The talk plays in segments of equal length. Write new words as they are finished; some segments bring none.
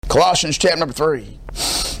Colossians chapter number 3.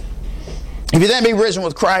 If you then be risen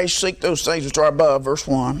with Christ, seek those things which are above, verse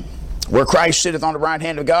 1. Where Christ sitteth on the right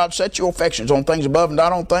hand of God, set your affections on things above and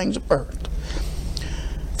not on things of earth.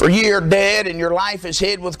 For ye are dead, and your life is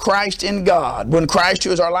hid with Christ in God. When Christ,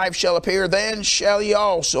 who is our life, shall appear, then shall ye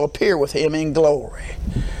also appear with him in glory.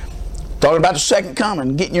 Talking about the second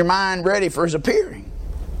coming, getting your mind ready for his appearing.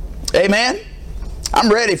 Amen?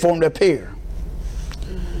 I'm ready for him to appear.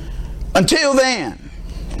 Until then,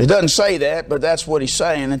 it doesn't say that, but that's what he's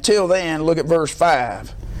saying. Until then, look at verse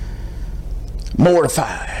 5.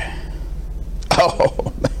 Mortify.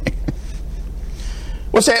 Oh, man.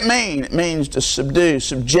 What's that mean? It means to subdue,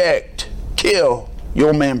 subject, kill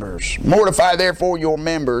your members. Mortify therefore your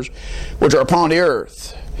members which are upon the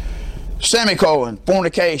earth. Semicolon,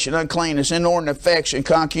 fornication, uncleanness, inordinate affection,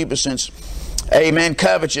 concupiscence, amen,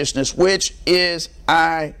 covetousness, which is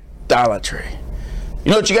idolatry. You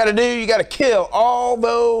know what you got to do? You got to kill all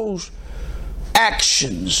those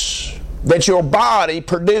actions that your body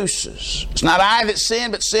produces. It's not I that sin,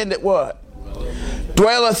 but sin that what?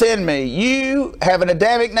 Dwelleth in me. You have an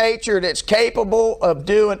Adamic nature that's capable of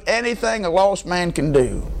doing anything a lost man can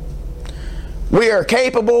do. We are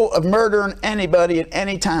capable of murdering anybody at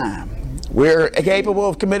any time. We're capable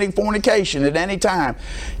of committing fornication at any time.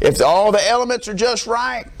 If all the elements are just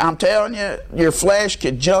right, I'm telling you, your flesh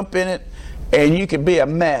could jump in it and you could be a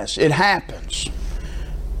mess. It happens.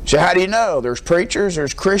 So how do you know? There's preachers,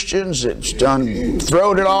 there's Christians that's done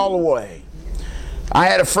throwed it all away. I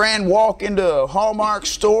had a friend walk into a Hallmark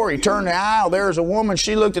store. He turned the aisle. There was a woman.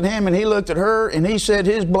 She looked at him and he looked at her, and he said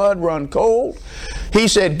his blood run cold. He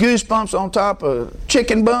said goosebumps on top of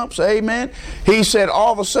chicken bumps. Amen. He said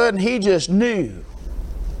all of a sudden he just knew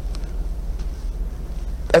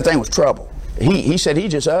that thing was trouble. He said he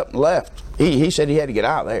just up and left. He said he had to get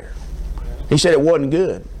out of there. He said it wasn't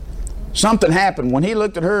good. Something happened. When he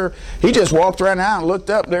looked at her, he just walked around the aisle and looked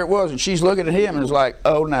up. There it was, and she's looking at him and was like,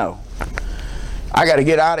 oh no. I got to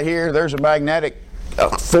get out of here. There's a magnetic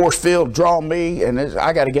force field drawing me, and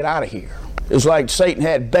I got to get out of here. It was like Satan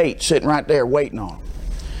had bait sitting right there waiting on him.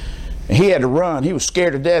 And he had to run. He was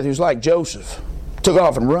scared to death. He was like Joseph. Took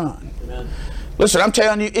off and run. Amen. Listen, I'm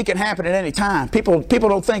telling you, it can happen at any time. People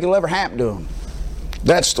don't think it'll ever happen to them.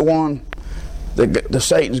 That's the one that the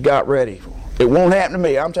Satan's got ready for. It won't happen to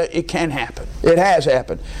me. I'm telling you, it can happen. It has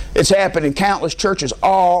happened. It's happened in countless churches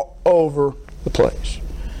all over the place.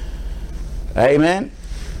 Amen.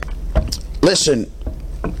 Listen,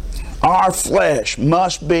 our flesh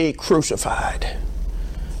must be crucified.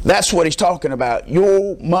 That's what he's talking about.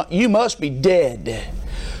 You must be dead.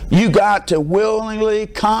 You got to willingly,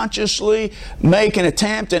 consciously make an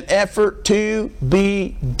attempt, an effort to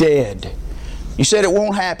be dead. You said it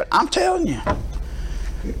won't happen. I'm telling you.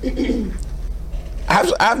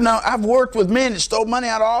 I've worked with men that stole money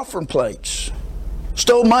out of offering plates.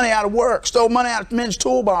 Stole money out of work. Stole money out of men's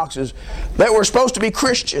toolboxes that were supposed to be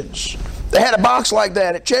Christians. They had a box like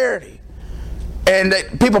that at charity. And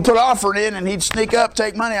people put offering in, and he'd sneak up,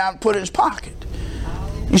 take money out, and put it in his pocket.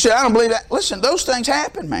 You say, I don't believe that. Listen, those things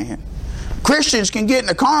happen, man. Christians can get in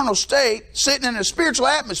a carnal state, sitting in a spiritual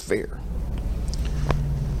atmosphere.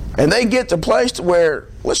 And they get to a place to where,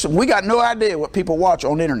 listen, we got no idea what people watch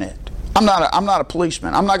on the internet. I'm not a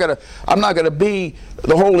policeman. I'm not gonna be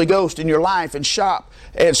the Holy Ghost in your life and shop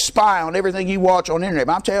and spy on everything you watch on the internet.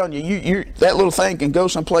 But I'm telling you, that little thing can go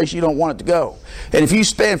someplace you don't want it to go. And if you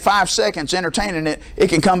spend 5 seconds entertaining it, it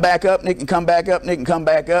can come back up, and it can come back up, and it can come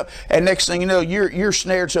back up. And next thing you know, you're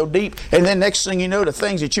snared so deep. And then next thing you know, the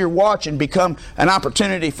things that you're watching become an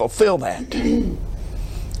opportunity to fulfill that.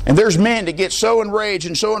 And there's men that get so enraged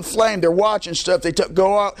and so inflamed, they're watching stuff, they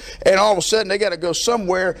go out, and all of a sudden they got to go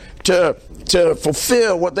somewhere to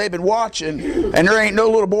fulfill what they've been watching, and there ain't no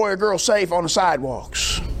little boy or girl safe on the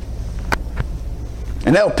sidewalks.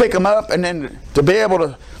 And they'll pick them up, and then to be able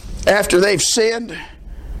to, after they've sinned,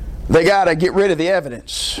 they got to get rid of the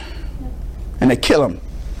evidence. And they kill them,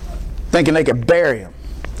 thinking they could bury them.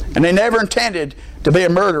 And they never intended to be a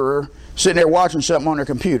murderer sitting there watching something on their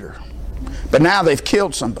computer. But now they've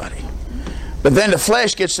killed somebody. But then the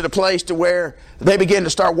flesh gets to the place to where they begin to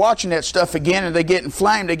start watching that stuff again, and they get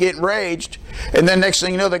inflamed, they get enraged, and then next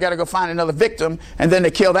thing you know, they got to go find another victim, and then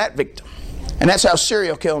they kill that victim. And that's how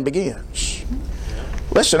serial killing begins.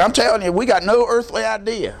 Listen, I'm telling you, we got no earthly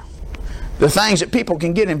idea the things that people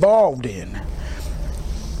can get involved in.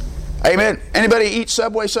 Amen. Anybody eat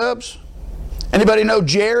Subway subs? Anybody know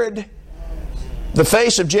Jared? The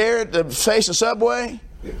face of Jared, the face of Subway?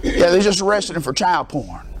 Yeah, they just arrested him for child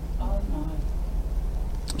porn.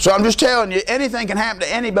 So I'm just telling you, anything can happen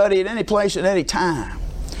to anybody at any place at any time.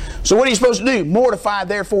 So what are you supposed to do? Mortify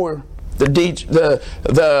therefore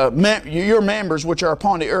your members which are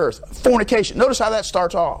upon the earth. Fornication. Notice how that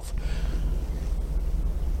starts off.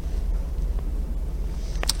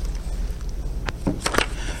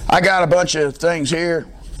 I got a bunch of things here.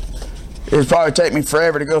 It'd probably take me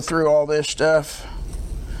forever to go through all this stuff.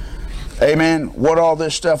 Amen. What all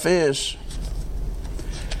this stuff is.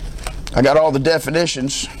 I got all the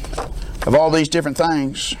definitions of all these different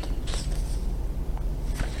things.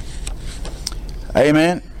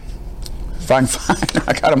 Amen. If I can find,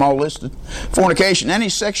 I got them all listed. Fornication, any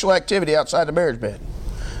sexual activity outside the marriage bed.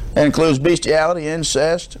 That includes bestiality,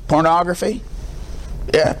 incest, pornography.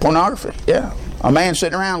 Yeah, pornography. Yeah. A man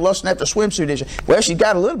sitting around lusting after swimsuit issue. Well, she's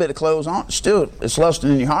got a little bit of clothes on. Still, it's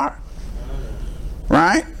lusting in your heart.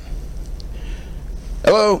 Right?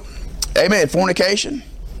 Hello? Amen. Fornication.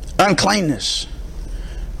 Uncleanness.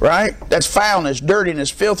 Right? That's foulness, dirtiness,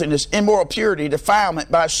 filthiness, immoral purity,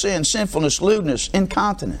 defilement by sin, sinfulness, lewdness,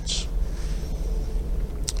 incontinence.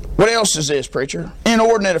 What else is this, preacher?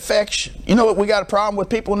 Inordinate affection. You know what we got a problem with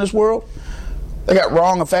people in this world? They got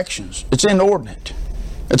wrong affections. It's inordinate.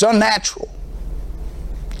 It's unnatural.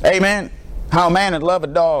 Amen. How a man would love a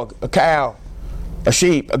dog, a cow, a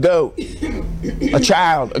sheep, a goat, a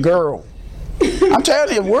child, a girl. I'm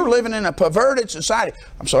telling you, we're living in a perverted society.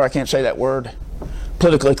 I'm sorry, I can't say that word.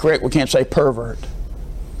 Politically correct, we can't say pervert.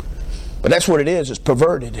 But that's what it is, it's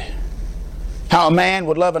perverted. How a man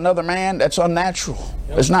would love another man, that's unnatural.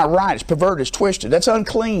 It's not right, it's perverted, it's twisted, that's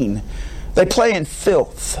unclean. They play in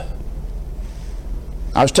filth.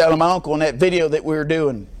 I was telling my uncle in that video that we were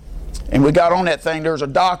doing, and we got on that thing, there was a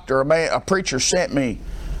doctor, a preacher sent me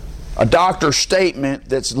a doctor's statement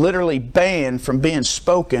that's literally banned from being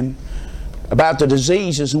spoken about the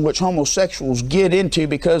diseases in which homosexuals get into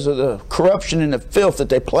because of the corruption and the filth that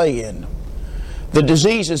they play in. The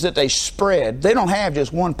diseases that they spread. They don't have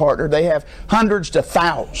just one partner, they have hundreds to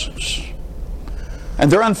thousands.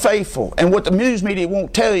 And they're unfaithful. And what the news media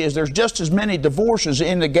won't tell you is there's just as many divorces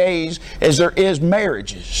in the gays as there is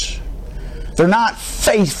marriages. They're not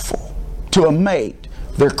faithful to a mate.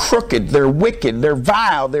 They're crooked, they're wicked, they're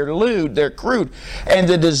vile, they're lewd, they're crude. And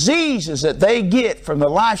the diseases that they get from the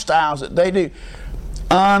lifestyles that they do,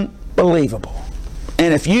 unbelievable.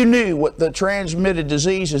 And if you knew what the transmitted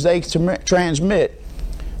diseases they transmit.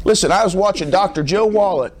 Listen, I was watching Dr. Joe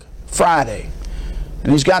Wallach Friday,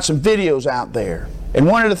 and he's got some videos out there. And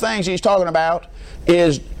one of the things he's talking about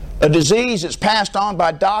is a disease that's passed on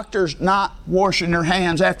by doctors not washing their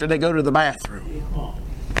hands after they go to the bathroom.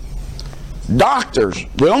 Doctors,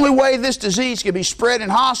 the only way this disease can be spread in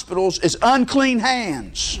hospitals is unclean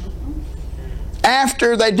hands.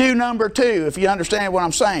 After they do number 2, if you understand what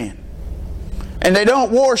I'm saying. And they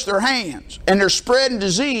don't wash their hands. And they're spreading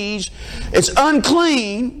disease. It's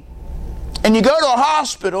unclean. And you go to a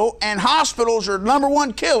hospital, and hospitals are the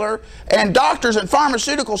 #1 killer, and doctors and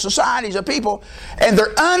pharmaceutical societies of people, and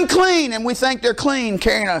they're unclean, and we think they're clean,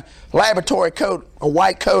 carrying a laboratory coat, a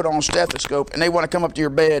white coat on a stethoscope, and they want to come up to your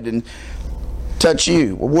bed and touch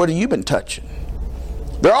you. Well, what have you been touching?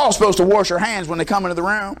 They're all supposed to wash their hands when they come into the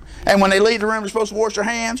room, and when they leave the room, they're supposed to wash their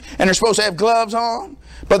hands, and they're supposed to have gloves on,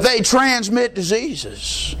 but they transmit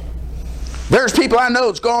diseases. There's people I know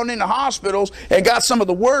that's gone into hospitals and got some of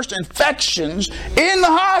the worst infections in the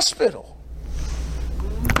hospital.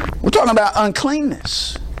 We're talking about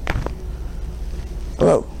uncleanness.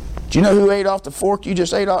 Hello. Do you know who ate off the fork you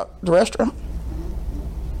just ate off the restaurant?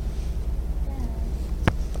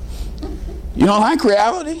 You don't like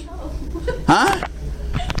reality? Huh?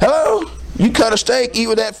 Hello? You cut a steak, eat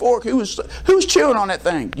with that fork. Who was chewing on that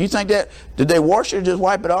thing? Do you think that, did they wash it or just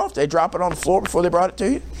wipe it off? Did they drop it on the floor before they brought it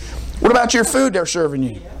to you? What about your food they're serving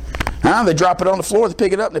you? Huh? They drop it on the floor, they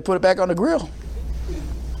pick it up, and they put it back on the grill.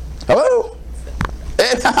 Hello?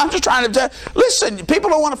 I'm just trying to tell. Listen, people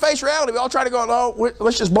don't want to face reality. We all try to go, oh,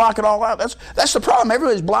 let's just block it all out. That's the problem.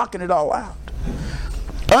 Everybody's blocking it all out.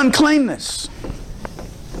 Uncleanness.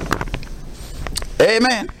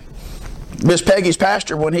 Amen. Miss Peggy's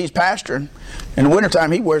pastor, when he's pastoring, in the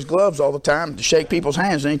wintertime, he wears gloves all the time to shake people's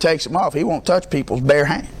hands, and he takes them off. He won't touch people's bare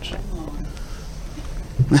hands.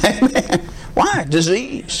 Amen. Why?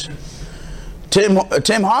 Disease. Tim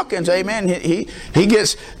Hawkins, amen, he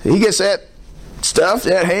gets that stuff,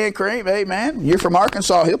 that hand cream, amen. You're from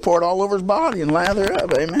Arkansas, he'll pour it all over his body and lather it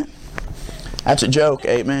up, amen. That's a joke,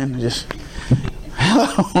 amen. Just,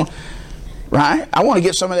 hello. Right? I want to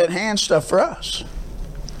get some of that hand stuff for us.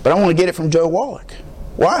 But I want to get it from Joe Wallach.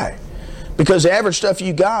 Why? Because the average stuff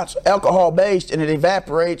you got's alcohol-based, and it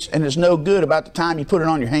evaporates, and it's no good about the time you put it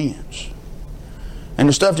on your hands. And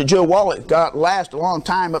the stuff that Joe Wallach got lasts a long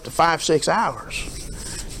time, up to 5-6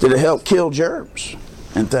 hours. Did it help kill germs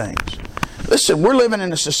and things? Listen, we're living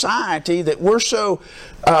in a society that we're so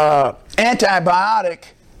antibiotic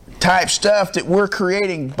type stuff that we're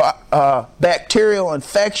creating bacterial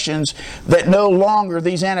infections that no longer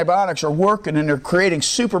these antibiotics are working, and they're creating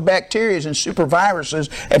super bacteria and super viruses,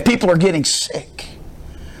 and people are getting sick.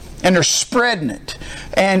 And they're spreading it.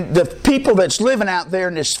 And the people that's living out there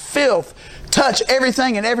in this filth touch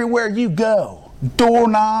everything and everywhere you go.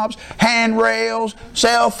 Doorknobs, handrails,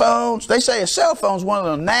 cell phones. They say a cell phone is one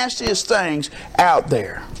of the nastiest things out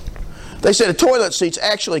there. They said a toilet seat's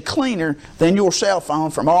actually cleaner than your cell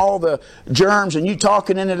phone from all the germs and you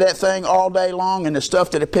talking into that thing all day long and the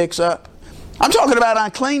stuff that it picks up. I'm talking about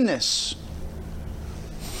uncleanness.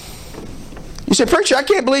 You say, preacher, I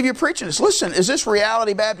can't believe you're preaching this. Listen, is this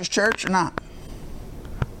Reality Baptist Church or not?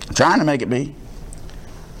 I'm trying to make it be.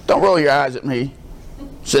 Don't roll your eyes at me,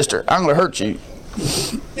 sister. I'm going to hurt you.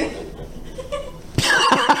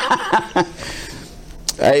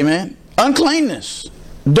 Amen. Uncleanness.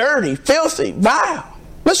 Dirty, filthy, vile.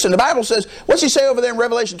 Listen, the Bible says, what's he say over there in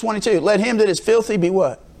Revelation 22? Let him that is filthy be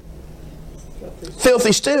what?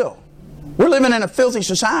 Filthy still. We're living in a filthy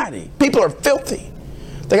society. People are filthy.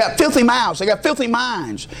 They got filthy mouths. They got filthy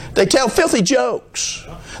minds. They tell filthy jokes.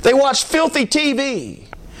 They watch filthy TV.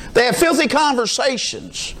 They have filthy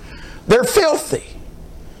conversations. They're filthy.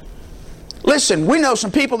 Listen, we know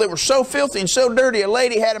some people that were so filthy and so dirty. A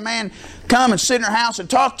lady had a man come and sit in her house and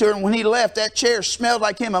talk to her, and when he left, that chair smelled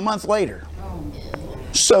like him a month later.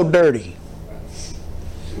 So dirty.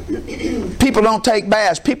 People don't take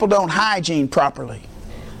baths. People don't hygiene properly.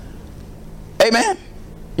 Amen?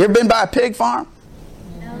 You ever been by a pig farm?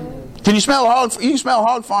 No. Can you smell a hog? You can smell a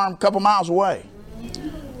hog farm a couple miles away.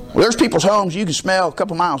 Well, there's people's homes you can smell a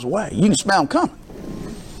couple miles away. You can smell them coming.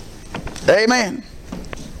 Amen.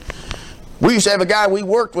 We used to have a guy we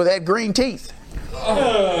worked with had green teeth.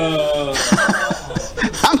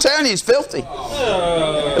 I'm telling you, he's filthy.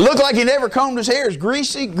 It looked like he never combed his hair. His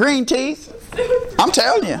greasy, green teeth. I'm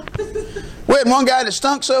telling you. We had one guy that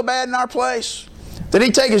stunk so bad in our place that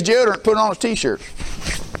he'd take his deodorant and put it on his t-shirt.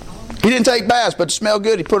 He didn't take baths, but to smell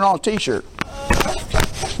good, he'd put it on his t-shirt.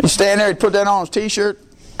 He'd stand there, he'd put that on his t-shirt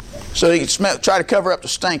so he could try to cover up the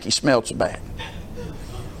stink he smelled so bad.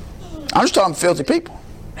 I'm just talking filthy people.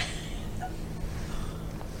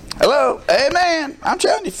 Hello? Amen. I'm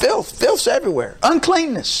telling you, filth. Filth's everywhere.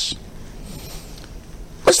 Uncleanness.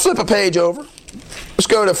 Let's flip a page over. Let's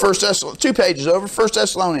go to 1 Thessalonians, 2 pages over. 1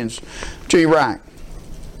 Thessalonians to your right.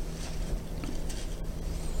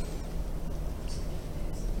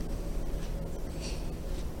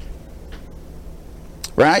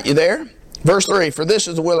 Right? You there? Verse 3. For this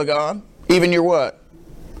is the will of God, even your what?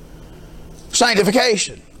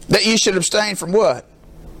 Sanctification. That you should abstain from what?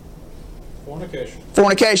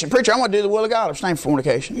 Fornication. Preacher, I want to do the will of God. Abstain from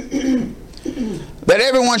fornication. That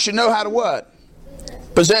everyone should know how to what?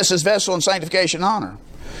 Possess his vessel in sanctification and honor.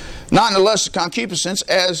 Not in the lust of concupiscence,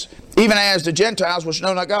 even as the Gentiles which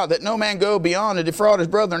know not God. That no man go beyond to defraud his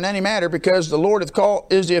brother in any matter, because the Lord hath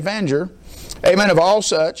called is the avenger. Amen. Of all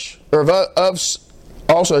such, or of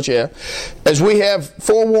all such, yeah. As we have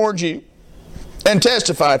forewarned you and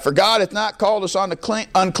testified. For God hath not called us unto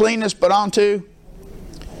uncleanness, but unto...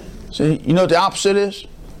 See, you know what the opposite is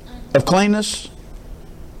of cleanness?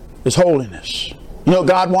 Is holiness. You know what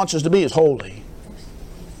God wants us to be is holy.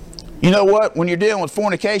 You know what? When you're dealing with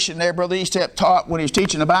fornication there, Brother Eastep taught when he was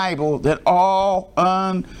teaching the Bible that all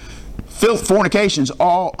fornication is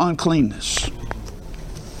all uncleanness.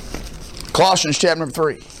 Colossians chapter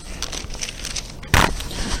 3.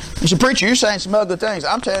 You say, preacher, you're saying some ugly things.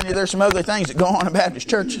 I'm telling you, there's some ugly things that go on in Baptist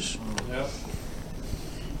churches. Yep.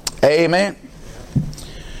 Amen.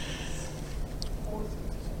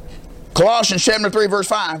 Colossians chapter 3 verse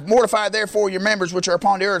 5. Mortify therefore your members which are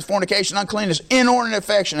upon the earth, fornication, uncleanness, inordinate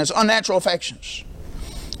affection, that's unnatural affections.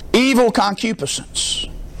 Evil concupiscence.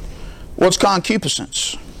 What's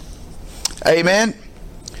concupiscence? Amen.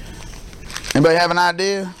 Anybody have an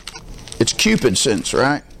idea? It's Cupid sense,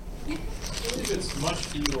 right? It's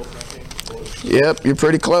much evil, I think. Yep, you're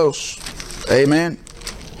pretty close. Amen.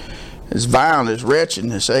 It's violent, it's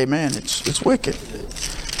wretchedness. Amen. It's wicked.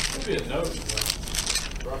 Maybe a note.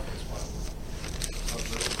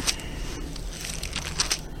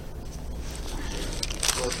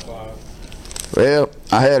 Well,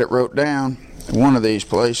 I had it wrote down in one of these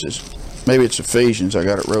places. Maybe it's Ephesians. I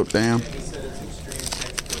got it wrote down.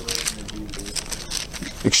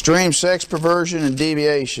 Extreme sex perversion and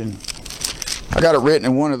deviation. I got it written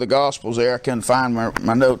in one of the Gospels there. I couldn't find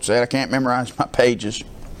my notes there. I can't memorize my pages.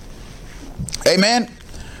 Amen.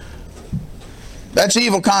 That's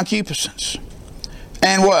evil concupiscence.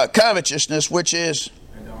 And what? Covetousness, which is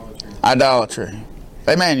idolatry.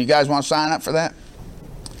 Amen. You guys want to sign up for that?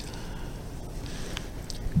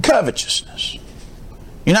 Covetousness.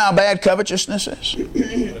 You know how bad covetousness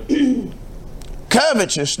is?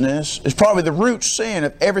 Covetousness is probably the root sin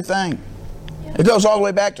of everything. It goes all the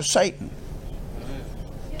way back to Satan.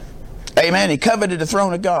 Amen. He coveted the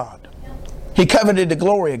throne of God. He coveted the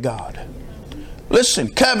glory of God. Listen,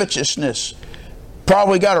 covetousness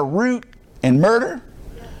probably got a root in murder.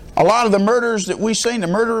 A lot of the murders that we've seen, the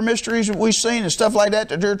murder mysteries that we've seen and stuff like that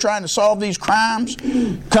they're trying to solve these crimes,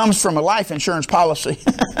 comes from a life insurance policy.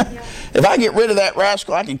 If I get rid of that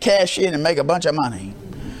rascal, I can cash in and make a bunch of money.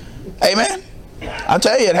 Amen? I'll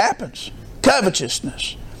tell you, it happens.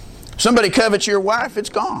 Covetousness. Somebody covets your wife, it's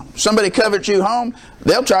gone. Somebody covets you home,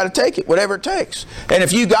 they'll try to take it, whatever it takes. And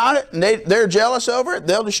if you got it and they're jealous over it,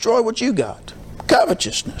 they'll destroy what you got.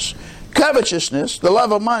 Covetousness. Covetousness, the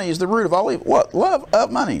love of money, is the root of all evil. What? Love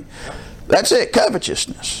of money. That's it,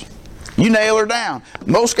 covetousness. You nail her down.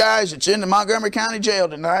 Most guys that's in the Montgomery County Jail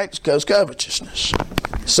tonight, it's because covetousness.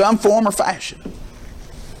 Some form or fashion.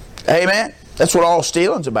 Amen? That's what all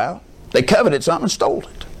stealing's about. They coveted something and stole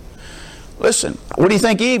it. Listen, what do you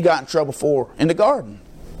think Eve got in trouble for in the garden?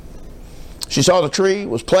 She saw the tree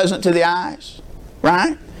was pleasant to the eyes,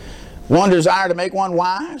 right? One desire to make one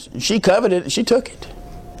wise, and she coveted it and she took it.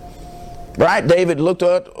 Right? David looked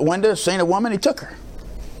out the window, seen a woman, he took her.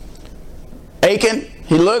 Achan,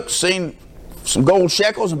 he looked, seen some gold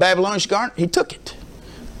shekels and Babylonian garment, he took it.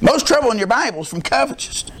 Most trouble in your Bible is from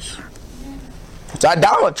covetousness. It's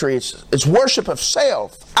idolatry. It's worship of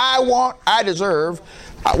self. I want, I deserve,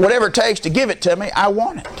 whatever it takes to give it to me, I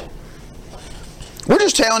want it. We're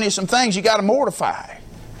just telling you some things you got to mortify.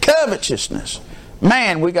 Covetousness.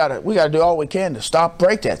 Man, we got to do all we can to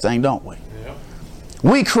break that thing, don't we? Yeah.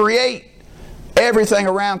 We create everything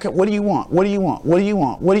around. What do you want? What do you want? What do you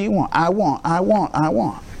want? What do you want? I want, I want, I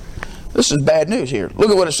want. This is bad news here.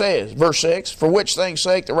 Look at what it says. Verse 6. For which thing's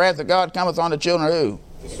sake the wrath of God cometh on the children of who?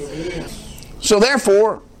 Disobedience. So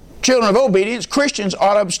therefore, children of obedience, Christians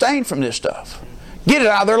ought to abstain from this stuff. Get it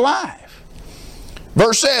out of their life.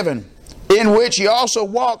 Verse 7. In which you also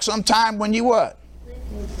walked sometime when you what?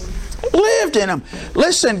 Lived in them.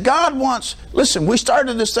 Listen, God wants, we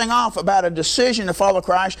started this thing off about a decision to follow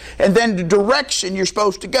Christ and then the direction you're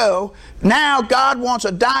supposed to go. Now God wants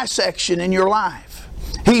a dissection in your life.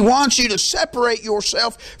 He wants you to separate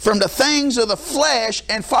yourself from the things of the flesh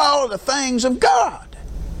and follow the things of God.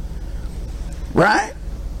 Right?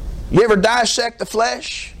 You ever dissect the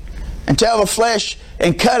flesh and tell the flesh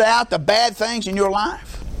and cut out the bad things in your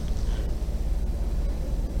life?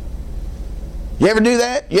 You ever do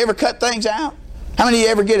that? You ever cut things out? How many of you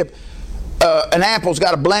ever get an apple's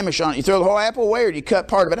got a blemish on it? You throw the whole apple away or do you cut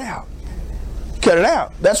part of it out? Cut it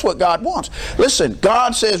out. That's what God wants. Listen,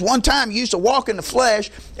 God says one time you used to walk in the flesh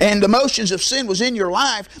and the motions of sin was in your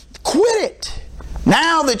life. Quit it.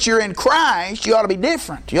 Now that you're in Christ, you ought to be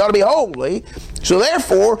different. You ought to be holy. So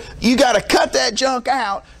therefore, you got to cut that junk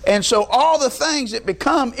out. And so all the things that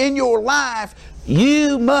become in your life,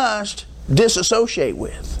 you must disassociate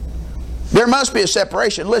with. There must be a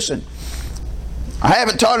separation. Listen, I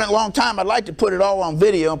haven't taught in a long time. I'd like to put it all on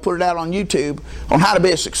video and put it out on YouTube on how to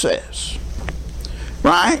be a success.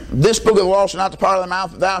 Right? This book of the law shall not depart out of thy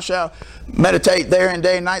mouth, thou shalt meditate therein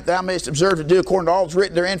day and night, thou mayest observe to do according to all that's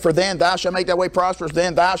written therein, for then thou shalt make thy way prosperous,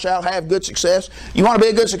 then thou shalt have good success. You want to be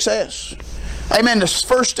a good success? Amen. The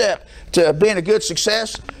first step to being a good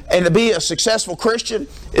success and to be a successful Christian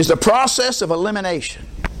is the process of elimination.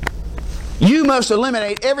 You must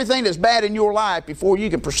eliminate everything that's bad in your life before you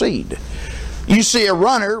can proceed. You see a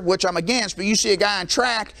runner, which I'm against, but you see a guy on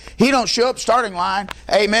track, he don't show up starting line,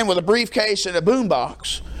 amen, with a briefcase and a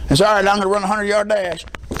boombox and say, all right, I'm going to run a 100-yard dash.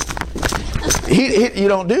 You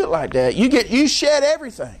don't do it like that. You shed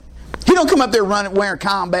everything. He don't come up there running wearing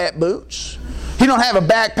combat boots. He don't have a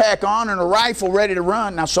backpack on and a rifle ready to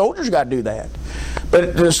run. Now, soldiers got to do that. But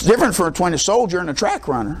it's different between a soldier and a track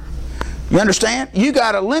runner. You understand? You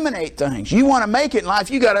got to eliminate things. You want to make it in life,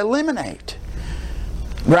 you got to eliminate.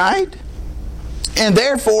 Right? And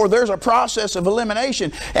therefore, there's a process of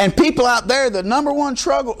elimination. And people out there, the number one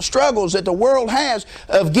struggles that the world has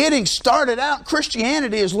of getting started out in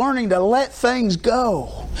Christianity is learning to let things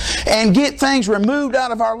go and get things removed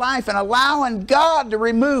out of our life and allowing God to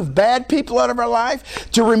remove bad people out of our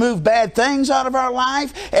life, to remove bad things out of our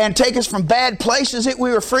life and take us from bad places that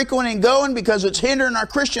we were frequenting going because it's hindering our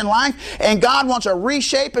Christian life. And God wants to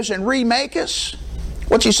reshape us and remake us.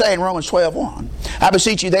 What's he say in Romans 12:1? I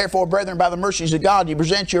beseech you therefore, brethren, by the mercies of God, you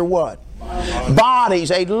present your what?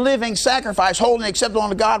 Bodies, a living sacrifice, holy and acceptable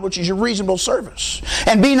unto God, which is your reasonable service.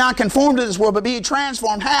 And be not conformed to this world, but be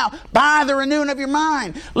transformed. How? By the renewing of your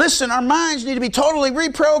mind. Listen, our minds need to be totally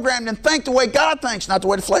reprogrammed and think the way God thinks, not the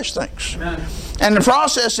way the flesh thinks. Amen. And the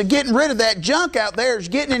process of getting rid of that junk out there is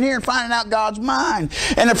getting in here and finding out God's mind.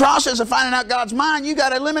 And the process of finding out God's mind, you got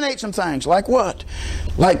to eliminate some things. Like what?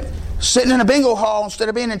 Like sitting in a bingo hall instead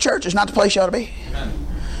of being in church is not the place you ought to be. Amen.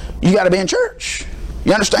 You got to be in church.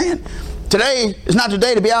 You understand? Today is not the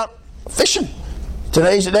day to be out fishing.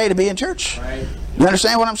 Today's the day to be in church. Right. You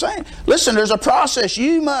understand what I'm saying? Listen, there's a process.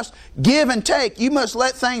 You must give and take. You must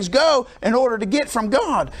let things go in order to get from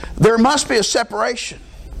God. There must be a separation.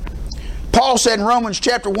 Paul said in Romans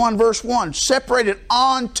chapter 1 verse 1, separated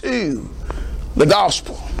onto the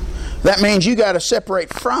gospel. That means you got to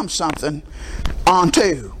separate from something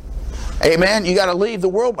onto. Amen. You got to leave the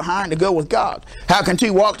world behind to go with God. How can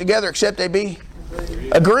two walk together except they be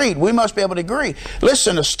agreed? We must be able to agree.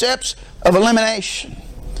 Listen, the steps of elimination.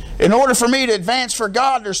 In order for me to advance for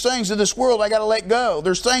God, there's things in this world I got to let go.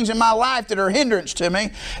 There's things in my life that are a hindrance to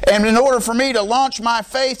me. And in order for me to launch my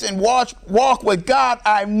faith and walk with God,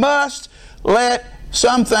 I must let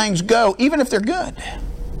some things go, even if they're good.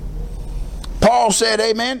 Paul said,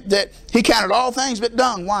 amen, that he counted all things but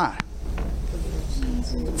dung. Why?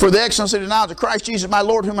 For the excellency of the knowledge of Christ Jesus my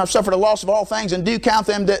Lord, whom I've suffered the loss of all things, and do count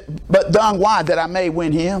them but dung. Why? That I may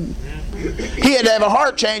win Him. He had to have a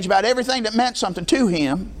heart change about everything that meant something to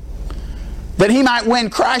him. That he might win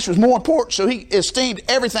Christ was more important, so he esteemed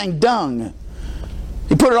everything dung.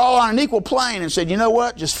 He put it all on an equal plane and said, you know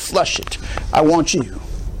what? Just flush it. I want you.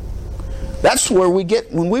 That's where we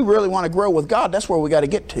get, when we really want to grow with God, that's where we got to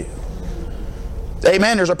get to.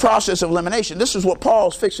 Amen. There's a process of elimination. This is what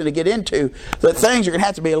Paul's fixing to get into, that things are going to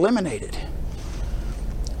have to be eliminated.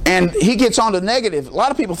 And he gets on to the negative. A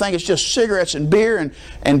lot of people think it's just cigarettes and beer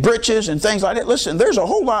and britches and things like that. Listen, there's a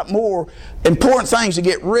whole lot more important things to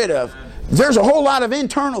get rid of. There's a whole lot of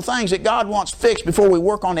internal things that God wants fixed before we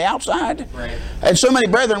work on the outside. Right. And so many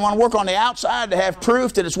brethren want to work on the outside to have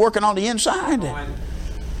proof that it's working on the inside.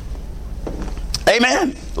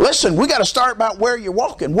 Amen. Listen, we got to start about where you're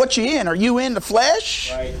walking. What you in? Are you in the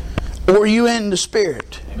flesh? Right. Or are you in the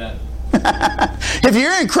Spirit? Amen. If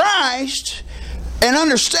you're in Christ and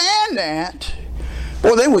understand that,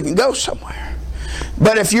 well, then we can go somewhere.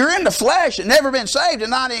 But if you're in the flesh and never been saved and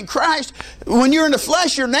not in Christ, when you're in the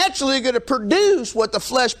flesh, you're naturally going to produce what the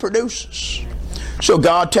flesh produces. So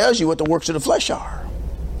God tells you what the works of the flesh are,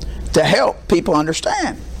 to help people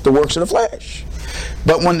understand the works of the flesh.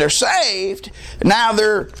 But when they're saved, now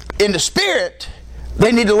they're in the Spirit,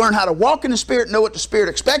 they need to learn how to walk in the Spirit, know what the Spirit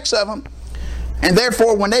expects of them. And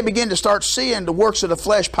therefore, when they begin to start seeing the works of the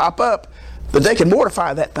flesh pop up, that they can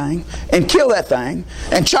mortify that thing and kill that thing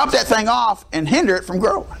and chop that thing off and hinder it from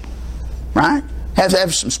growing. Right? Has to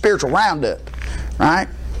have some spiritual roundup. Right?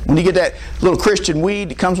 When you get that little Christian weed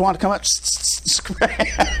that wanting to come up,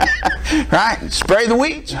 right? Spray the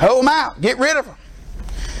weeds, hoe them out, get rid of them.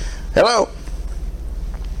 Hello?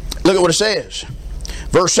 Look at what it says.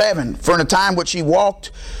 Verse 7, for in a time which ye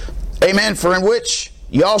walked, amen, for in which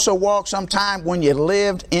ye also walked sometime when ye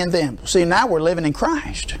lived in them. See, now we're living in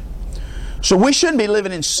Christ. So we shouldn't be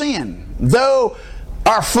living in sin. Though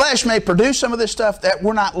our flesh may produce some of this stuff, that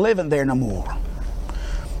we're not living there no more.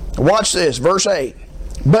 Watch this, verse 8.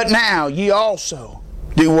 But now ye also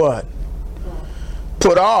do what?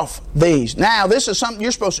 Put off these. Now this is something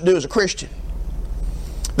you're supposed to do as a Christian.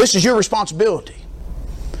 This is your responsibility.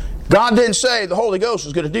 God didn't say the Holy Ghost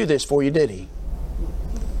was going to do this for you, did He?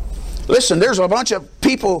 Listen, there's a bunch of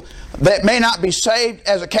people that may not be saved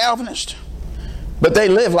as a Calvinist, but they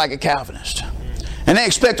live like a Calvinist. And they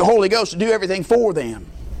expect the Holy Ghost to do everything for them.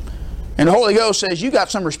 And the Holy Ghost says, you got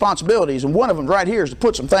some responsibilities, and one of them right here is to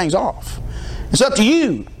put some things off. It's up to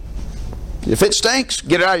you. If it stinks,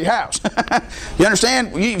 get it out of your house. You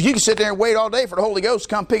understand? You can sit there and wait all day for the Holy Ghost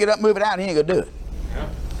to come pick it up, move it out, and He ain't going to do it. Yeah.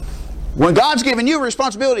 When God's given you a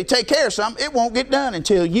responsibility to take care of something, it won't get done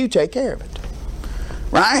until you take care of it.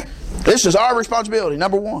 Right? This is our responsibility,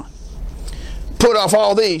 number one. Put off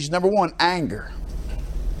all these. Number one, anger.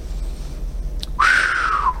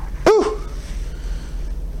 Whew.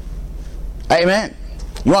 Amen.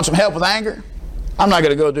 You want some help with anger? I'm not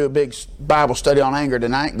going to go do a big Bible study on anger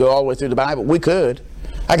tonight and go all the way through the Bible. We could.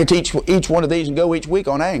 I could teach each one of these and go each week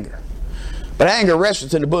on anger. But anger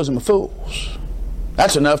resteth in the bosom of fools.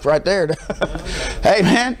 That's enough right there.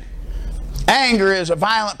 Amen. Anger is a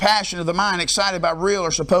violent passion of the mind excited by real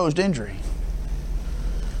or supposed injury.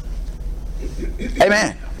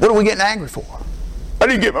 Amen. What are we getting angry for? I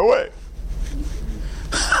didn't get my way.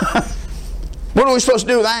 What are we supposed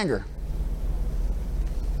to do with anger?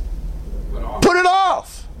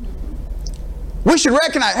 We should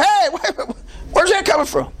recognize, hey, where's that coming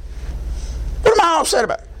from? What am I all upset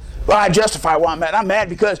about? Well, I justify why I'm mad. I'm mad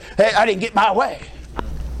because, hey, I didn't get my way.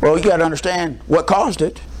 Well, you got to understand what caused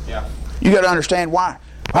it. Yeah. You got to understand why.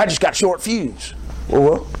 I just got a short fuse.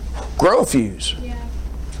 Well, grow a fuse. Yeah.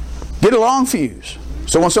 Get a long fuse.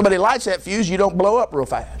 So when somebody lights that fuse, you don't blow up real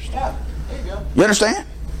fast. Yeah. There you go. You understand?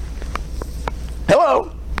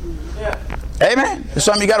 Hello? Yeah. Amen. It's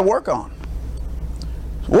something you got to work on.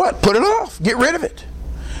 What? Put it off. Get rid of it.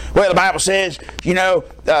 Well, the Bible says, you know,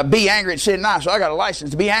 be angry and sin not. So I got a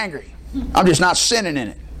license to be angry. I'm just not sinning in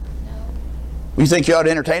it. No. You think you ought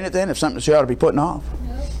to entertain it then if something that you ought to be putting off?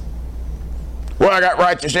 No. Well, I got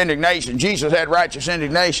righteous indignation. Jesus had righteous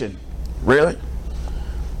indignation. Really?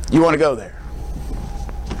 You want to go there?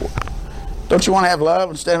 Don't you want to have love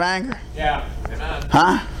instead of anger? Yeah. Amen.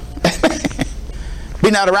 Huh? Be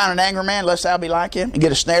not around an angry man, lest thou be like him, and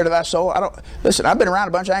get a snare to thy soul. Listen, I've been around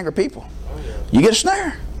a bunch of angry people. Oh, yeah. You get a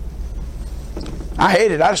snare. I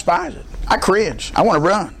hate it. I despise it. I cringe. I want to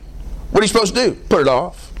run. What are you supposed to do? Put it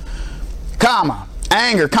off. Comma.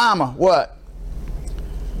 Anger, comma. What?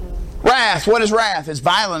 Wrath. What is wrath? It's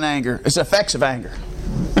violent anger. It's effects of anger.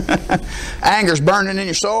 Anger's burning in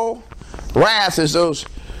your soul. Wrath is those,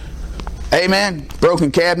 amen,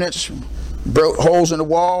 broken cabinets, broke holes in the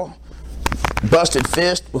wall, busted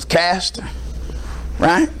fist with cast,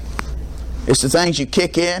 right? It's the things you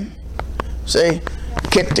kick in. See?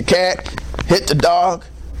 Kick the cat, hit the dog,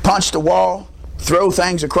 punch the wall, throw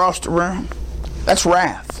things across the room. That's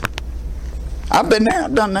wrath. I've been there.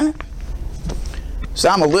 I've done that. So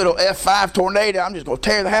I'm a little F5 tornado. I'm just going to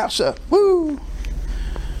tear the house up. Woo!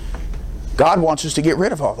 God wants us to get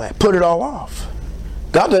rid of all that. Put it all off.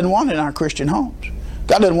 God doesn't want it in our Christian homes.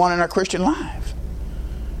 God doesn't want it in our Christian life.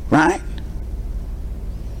 Right?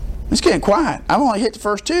 It's getting quiet. I've only hit the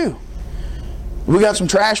first two. We got some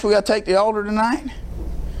trash we got to take to the altar tonight.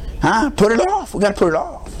 Huh? Put it off. We got to put it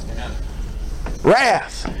off. Amen.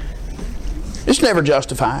 Wrath. It's never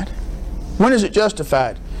justified. When is it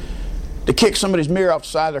justified? To kick somebody's mirror off the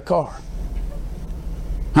side of their car.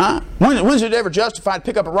 Huh? When is it ever justified to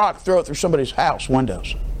pick up a rock and throw it through somebody's house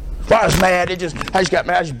windows? Well, I was mad. I just got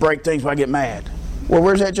mad. I just break things when I get mad. Well,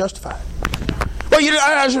 where's that justified? Well,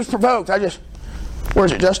 I was just provoked.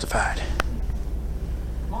 Where's it justified?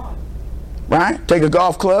 Right? Take a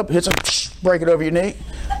golf club, hit some, break it over your knee.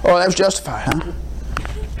 Oh, that was justified, huh?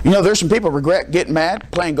 You know, there's some people regret getting mad,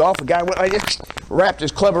 playing golf. A guy went like this, wrapped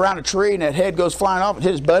his club around a tree, and that head goes flying off and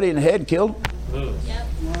hit his buddy in the head and killed him. Yep.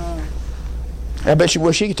 I bet you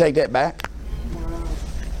wish he could take that back.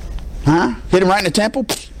 Huh? Hit him right in the temple,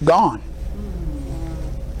 gone.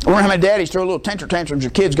 I wonder how many daddies throw little tantrums,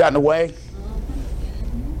 your kids got in the way.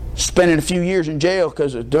 Spending a few years in jail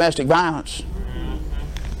because of domestic violence.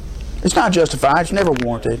 It's not justified. It's never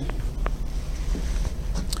warranted.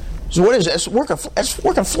 So what is that? That's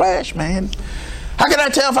work of flesh, man. How can I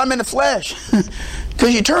tell if I'm in the flesh?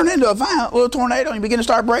 Because you turn into a violent little tornado and you begin to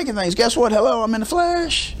start breaking things. Guess what? Hello, I'm in the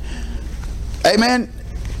flesh. Amen.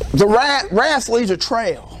 The wrath leaves a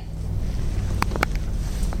trail.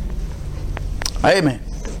 Amen.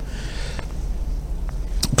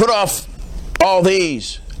 Put off all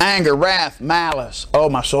these: anger, wrath, malice. Oh,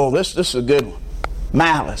 my soul, this is a good one.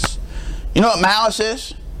 Malice. You know what malice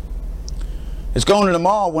is? It's going to the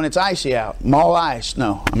mall when it's icy out. Mall ice.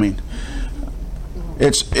 No, I mean,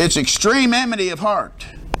 it's extreme enmity of heart.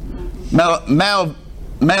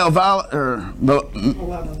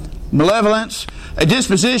 Malevolence, a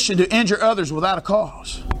disposition to injure others without a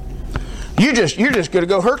cause. You're just going to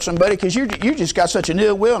go hurt somebody because you just got such an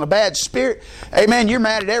ill will and a bad spirit. Amen. You're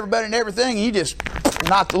mad at everybody and everything, and you just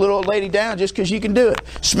knock the little old lady down just because you can do it.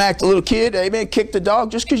 Smack the little kid. Amen. Kick the dog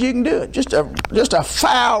just because you can do it. Just a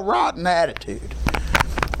foul, rotten attitude.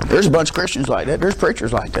 There's a bunch of Christians like that. There's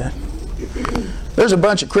preachers like that. There's a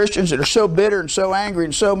bunch of Christians that are so bitter and so angry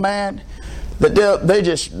and so mad that they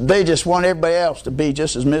just want everybody else to be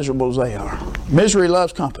just as miserable as they are. Misery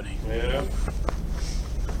loves company. Yeah.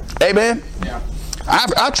 Amen? Yeah.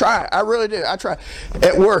 I try. I really do. I try.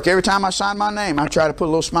 At work, every time I sign my name, I try to put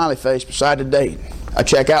a little smiley face beside the date. I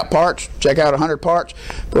check out parts, check out 100 parts,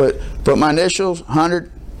 put my initials,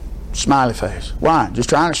 100, smiley face. Why? Just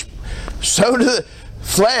trying to sow to the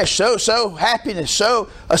flesh, sow happiness, sow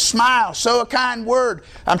a smile, sow a kind word.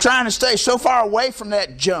 I'm trying to stay so far away from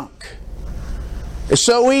that junk. It's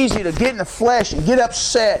so easy to get in the flesh and get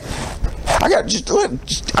upset. I just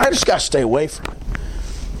got to stay away from it.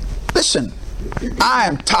 Listen, I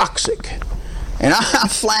am toxic and I'm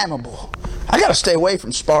flammable. I got to stay away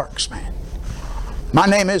from sparks, man. My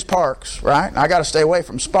name is Parks, right? I got to stay away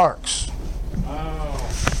from sparks. Oh.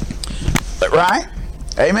 Right?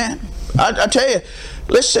 Amen. I tell you,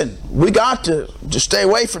 listen, we got to stay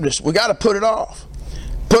away from this. We got to put it off.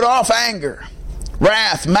 Put off anger,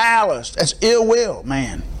 wrath, malice. That's ill will,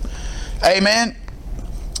 man. Amen.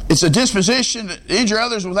 It's a disposition to injure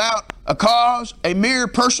others without a cause, a mere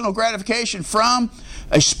personal gratification from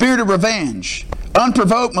a spirit of revenge,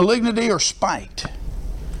 unprovoked malignity or spite.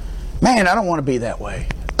 Man, I don't want to be that way.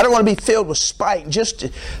 I don't want to be filled with spite.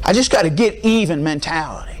 I just got to get even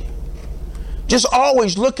mentality. Just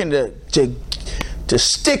always looking to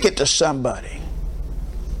stick it to somebody.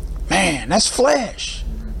 Man, that's flesh.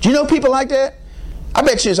 Do you know people like that? I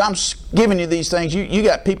bet you as I'm giving you these things, you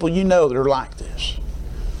got people you know that are like this.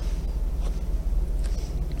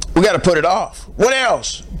 We got to put it off. What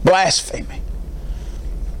else? Blasphemy.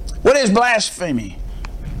 What is blasphemy?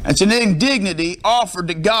 It's an indignity offered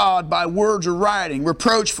to God by words or writing,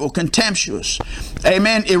 reproachful, contemptuous.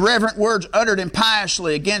 Amen. Irreverent words uttered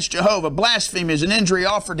impiously against Jehovah. Blasphemy is an injury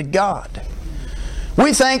offered to God.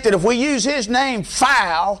 We think that if we use His name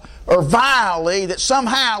foul or vilely, that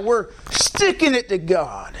somehow we're sticking it to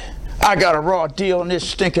God. I got a raw deal in this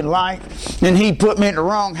stinking life, and he put me in the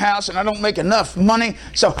wrong house, and I don't make enough money,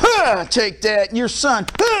 so take that. And your son,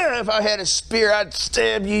 if I had a spear, I'd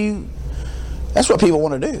stab you. That's what people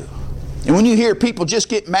want to do. And when you hear people just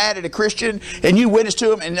get mad at a Christian, and you witness to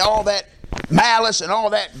them, and all that malice and all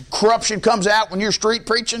that corruption comes out when you're street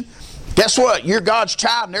preaching, guess what? You're God's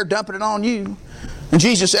child, and they're dumping it on you. And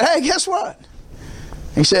Jesus said, hey, guess what?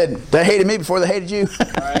 He said, they hated me before they hated you.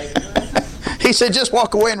 Right. He said, just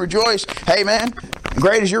walk away and rejoice. Hey, man,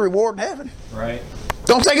 great is your reward in heaven. Right.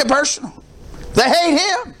 Don't take it personal. They hate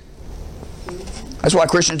Him. That's why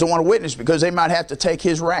Christians don't want to witness, because they might have to take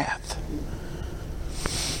His wrath.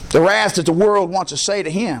 The wrath that the world wants to say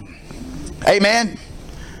to Him. Amen.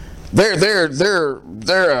 They're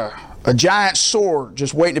a giant sword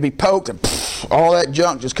just waiting to be poked, and all that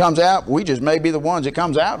junk just comes out. We just may be the ones it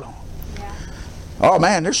comes out on. Yeah. Oh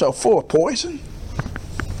man, they're so full of poison.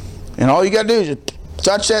 And all you got to do is just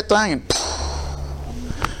touch that thing and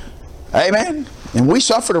amen. And we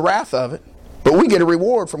suffer the wrath of it, but we get a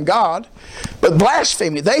reward from God. But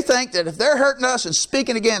blasphemy, they think that if they're hurting us and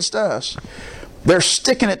speaking against us, they're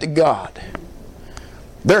sticking it to God.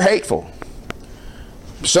 They're hateful.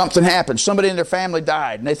 Something happened. Somebody in their family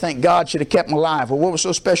died, and they think God should have kept them alive. Well, what was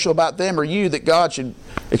so special about them or you that God should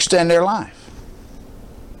extend their life?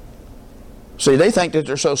 See, they think that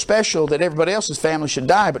they're so special that everybody else's family should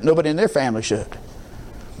die, but nobody in their family should.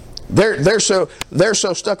 They're so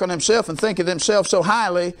stuck on themselves and think of themselves so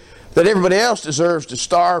highly that everybody else deserves to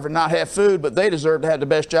starve and not have food, but they deserve to have the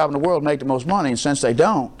best job in the world and make the most money. And since they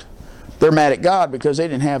don't, they're mad at God because they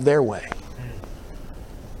didn't have their way.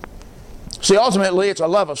 See, ultimately, it's a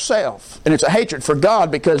love of self, and it's a hatred for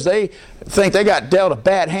God because they think they got dealt a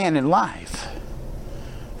bad hand in life.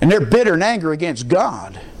 And they're bitter and angry against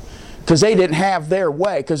God because they didn't have their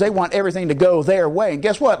way, because they want everything to go their way. And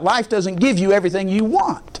guess what? Life doesn't give you everything you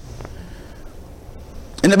want.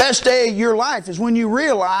 And the best day of your life is when you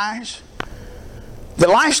realize that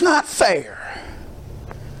life's not fair.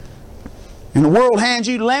 And the world hands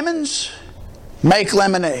you lemons, make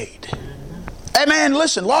lemonade. Hey man,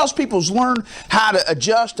 listen, lost people's learn how to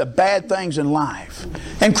adjust to bad things in life.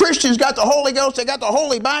 And Christians got the Holy Ghost, they got the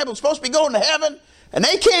Holy Bible, it's supposed to be going to heaven, and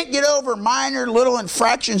they can't get over minor little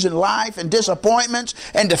infractions in life and disappointments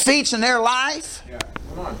and defeats in their life. Yeah,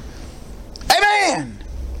 come on. Amen.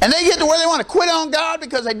 And they get to where they want to quit on God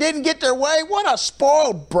because they didn't get their way. What a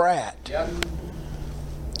spoiled brat. Yep.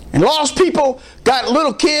 And lost people got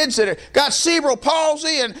little kids that got cerebral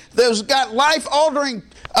palsy and those got life-altering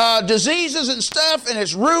diseases and stuff, and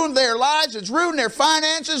it's ruined their lives, it's ruined their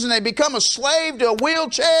finances, and they become a slave to a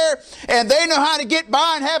wheelchair, and they know how to get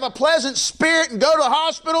by and have a pleasant spirit and go to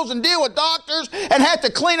hospitals and deal with doctors and have to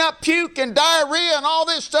clean up puke and diarrhea and all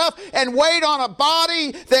this stuff and wait on a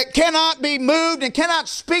body that cannot be moved and cannot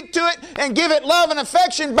speak to it and give it love and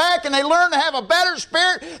affection back, and they learn to have a better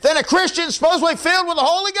spirit than a Christian supposedly filled with the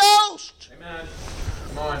Holy Ghost. Amen.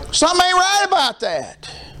 Come on. Something ain't right about that.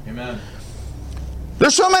 Amen.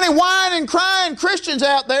 There's so many whining, crying Christians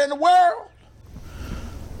out there in the world.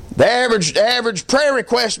 The average prayer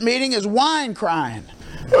request meeting is whine crying.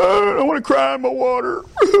 I want to cry in my water.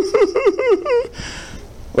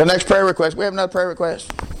 Well, next prayer request. We have another prayer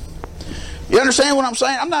request. You understand what I'm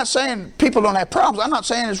saying? I'm not saying people don't have problems. I'm not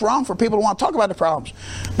saying it's wrong for people to want to talk about the problems.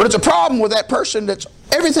 But it's a problem with that person that's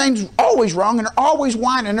everything's always wrong and they're always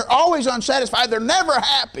whining. They're always unsatisfied. They're never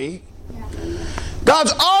happy.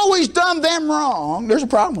 God's always done them wrong. There's a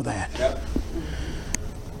problem with that. Yep.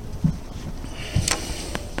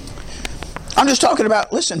 I'm just talking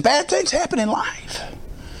about, listen, bad things happen in life.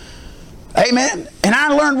 Amen. And I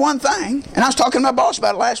learned one thing, and I was talking to my boss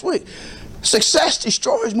about it last week. Success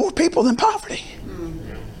destroys more people than poverty.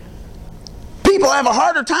 People have a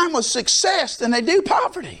harder time with success than they do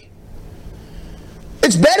poverty.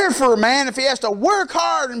 It's better for a man if he has to work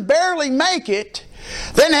hard and barely make it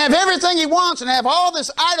than to have everything he wants and have all this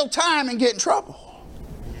idle time and get in trouble.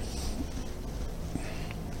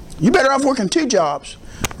 You're better off working 2 jobs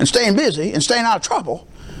and staying busy and staying out of trouble.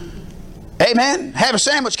 Amen. Have a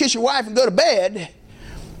sandwich, kiss your wife, and go to bed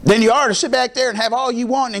than you are to sit back there and have all you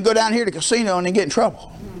want and go down here to the casino and then get in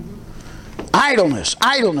trouble. Idleness,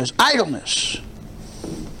 idleness, idleness.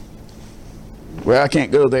 Well, I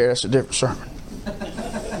can't go there. That's a different sermon.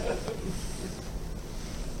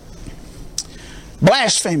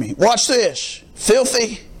 Blasphemy. Watch this.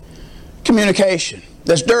 Filthy communication.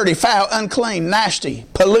 That's dirty, foul, unclean, nasty,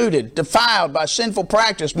 polluted, defiled by sinful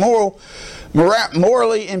practice,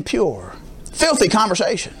 morally impure. Filthy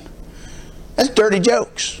conversation. That's dirty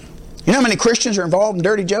jokes. You know how many Christians are involved in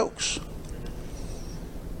dirty jokes?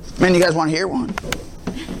 Man, you guys want to hear one?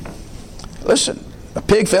 Listen, a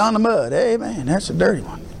pig fell in the mud. Amen. That's a dirty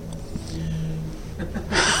one.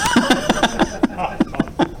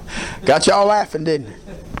 Got y'all laughing, didn't it?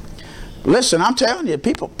 Listen, I'm telling you,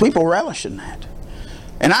 people relish in that.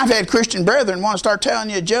 And I've had Christian brethren want to start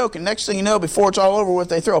telling you a joke, and next thing you know, before it's all over with,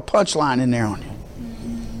 they throw a punchline in there on you.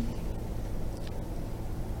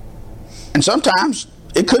 And sometimes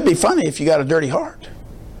it could be funny if you got a dirty heart.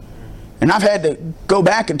 And I've had to go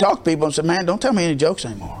back and talk to people and say, man, don't tell me any jokes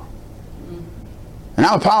anymore. And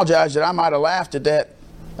I apologize that I might have laughed at that.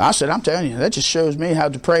 I said, I'm telling you, that just shows me how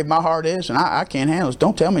depraved my heart is, and I can't handle this.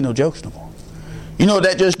 Don't tell me no jokes no more. You know what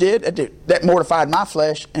that just did? That mortified my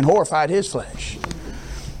flesh and horrified his flesh.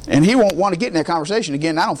 And he won't want to get in that conversation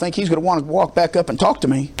again. I don't think he's going to want to walk back up and talk to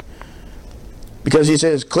me, because he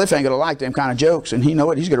says Cliff ain't going to like them kind of jokes, and he know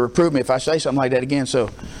it. He's going to reprove me if I say something like that again. So,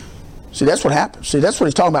 see, that's what happens. See, that's what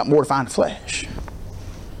he's talking about, mortifying the flesh.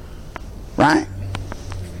 Right?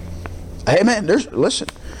 Amen. Listen,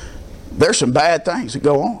 there's some bad things that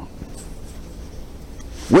go on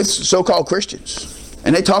with so-called Christians.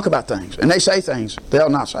 And they talk about things, and they say things they'll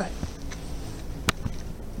not say.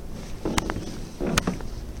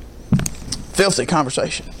 Filthy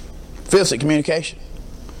conversation. Filthy communication.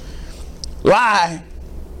 Lie,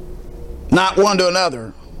 not one to another.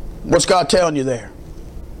 What's God telling you there?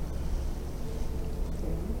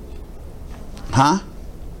 Huh?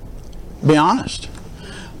 Be honest.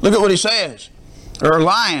 Look at what he says. Or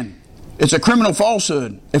lying. It's a criminal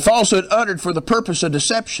falsehood. A falsehood uttered for the purpose of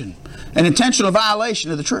deception. An intentional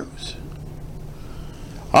violation of the truth.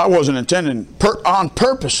 I wasn't intending on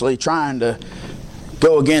purposely trying to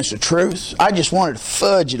go against the truth. I just wanted to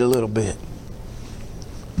fudge it a little bit.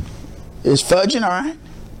 Is fudging all right?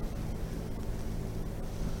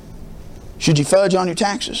 Should you fudge on your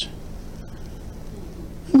taxes?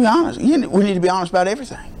 Be honest. We need to be honest about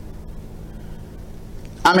everything.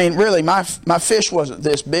 I mean, really, my fish wasn't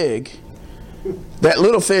this big. That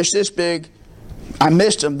little fish this big, I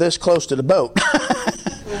missed him this close to the boat.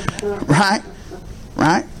 Right?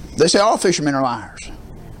 Right? They say all fishermen are liars.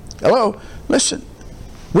 Hello? Listen,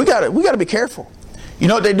 we got to be careful. You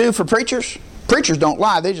know what they do for preachers? Preachers don't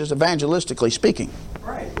lie. They're just evangelistically speaking.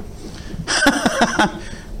 Right.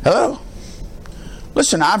 Hello?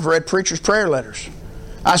 Listen, I've read preachers' prayer letters.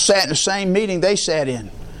 I sat in the same meeting they sat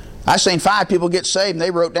in. I seen 5 people get saved, and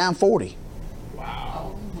they wrote down 40.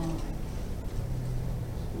 Wow.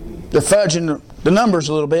 They're fudging the numbers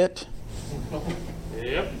a little bit.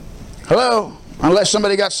 Yep. Hello? Unless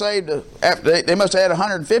somebody got saved, after they must have had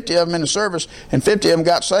 150 of them in the service, and 50 of them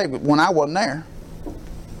got saved when I wasn't there.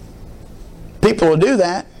 People will do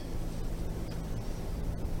that.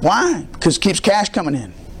 Why? Because it keeps cash coming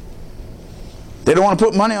in. They don't want to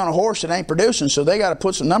put money on a horse that ain't producing, so they got to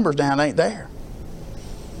put some numbers down that ain't there.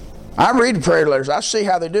 I read the prayer letters. I see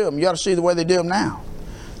how they do them. You ought to see the way they do them now.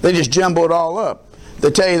 They just jumble it all up.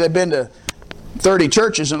 They tell you they've been to 30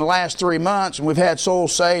 churches in the last 3 months, and we've had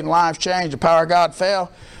souls saved and lives changed. The power of God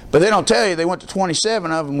fell. But they don't tell you they went to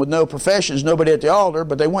 27 of them with no professions, nobody at the altar,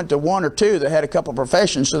 but they went to 1 or 2 that had a couple of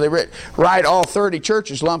professions, so they write all 30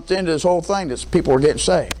 churches lumped into this whole thing that people were getting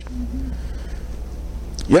saved.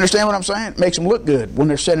 You understand what I'm saying? It makes them look good when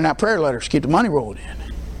they're sending out prayer letters to keep the money rolling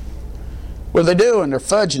in. What are they doing? They're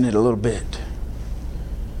fudging it a little bit.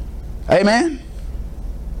 Amen?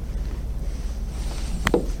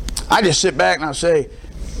 I just sit back and I say,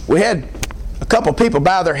 we had a couple people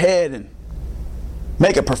bow their head and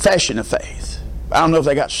make a profession of faith. I don't know if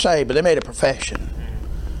they got saved, but they made a profession.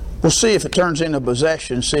 We'll see if it turns into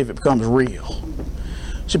possession, see if it becomes real.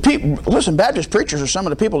 See, people, listen, Baptist preachers are some of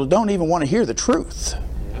the people that don't even want to hear the truth.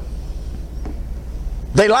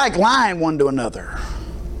 They like lying one to another.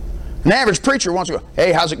 An average preacher wants to go,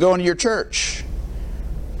 hey, how's it going to your church?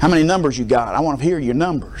 How many numbers you got? I want to hear your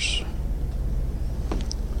numbers.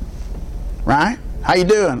 Right? How you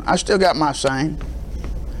doing? I still got my same.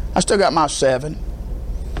 I still got my 7.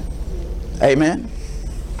 Amen.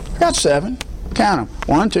 I got 7. Count them.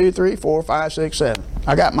 1, 2, 3, 4, 5, 6, 7.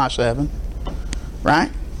 I got my 7.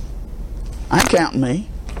 Right? I ain't counting me.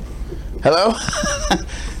 Hello?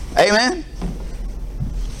 Amen.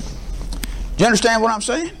 Do you understand what I'm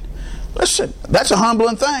saying? Listen, that's a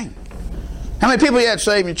humbling thing. How many people you had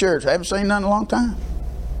saved in your church? I haven't seen none in a long time.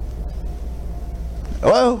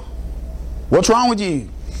 Hello? What's wrong with you?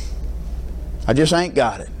 I just ain't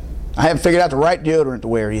got it. I haven't figured out the right deodorant to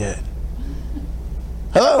wear yet.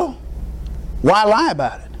 Hello? Why lie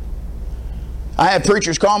about it? I had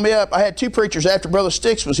preachers call me up. I had 2 preachers after Brother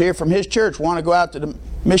Sticks was here from his church want to go out to the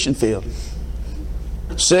mission field.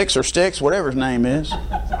 Six or Sticks, whatever his name is.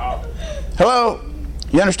 Hello?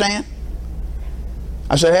 You understand?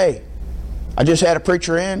 I said, hey, I just had a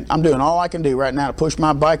preacher in. I'm doing all I can do right now to push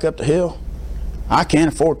my bike up the hill. I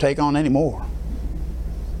can't afford to take on any more.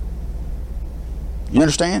 You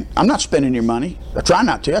understand? I'm not spending your money. I try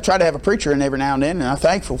not to. I try to have a preacher in every now and then, and I'm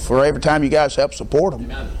thankful for every time you guys help support them.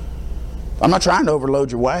 Amen. I'm not trying to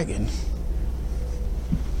overload your wagon.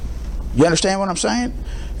 You understand what I'm saying?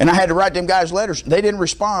 And I had to write them guys letters. They didn't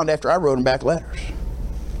respond after I wrote them back letters.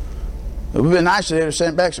 It would have been nice if they had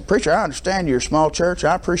sent back and said, preacher, I understand you're a small church.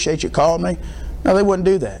 I appreciate you calling me. No, they wouldn't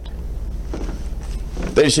do that.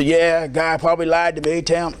 They said, yeah, a guy probably lied to me.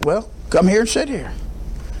 Tell him, well, come here and sit here.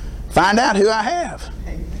 Find out who I have.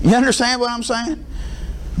 You understand what I'm saying?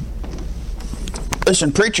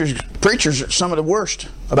 Listen, preachers are some of the worst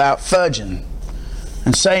about fudging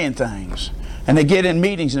and saying things. And they get in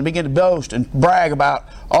meetings and begin to boast and brag about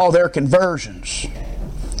all their conversions.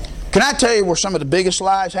 Can I tell you where some of the biggest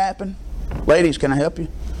lies happen? Ladies, can I help you?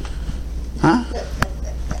 Huh?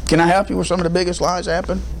 Can I help you where some of the biggest lies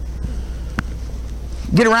happen?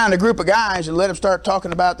 Get around a group of guys and let them start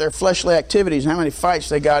talking about their fleshly activities and how many fights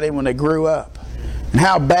they got in when they grew up and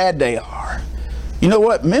how bad they are. You know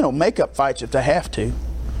what? Men will make up fights if they have to,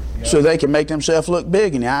 so they can make themselves look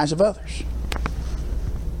big in the eyes of others.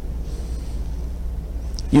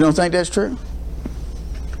 You don't think that's true?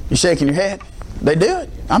 You're shaking your head. They do it.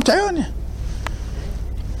 I'm telling you.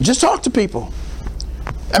 Just talk to people.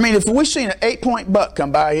 I mean, if we seen an 8-point buck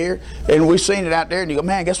come by here and we seen it out there and you go,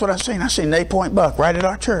 man, guess what I seen? I seen an 8-point buck right at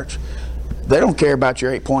our church. They don't care about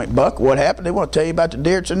your 8-point buck. What happened? They want to tell you about the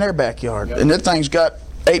deer that's in their backyard. Yep. And that thing's got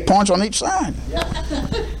 8 points on each side. Yep.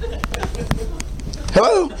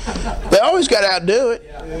 Hello? They always got to outdo it.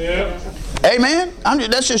 Yep. Amen?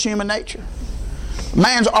 That's just human nature.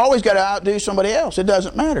 Man's always got to outdo somebody else. It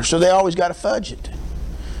doesn't matter. So they always got to fudge it.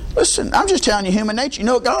 Listen, I'm just telling you human nature. You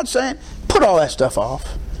know what God's saying? Put all that stuff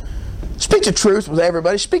off. Speak the truth with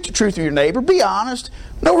everybody. Speak the truth with your neighbor. Be honest.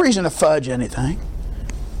 No reason to fudge anything.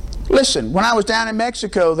 Listen, when I was down in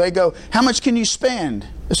Mexico, they go, how much can you spend?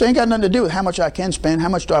 This ain't got nothing to do with how much I can spend. How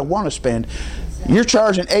much do I want to spend? You're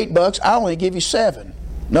charging $8. I only give you 7.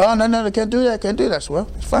 No, I can't do that. Can't do that. Well,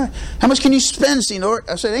 it's fine. How much can you spend, Senor?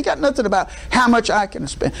 I said, ain't got nothing about how much I can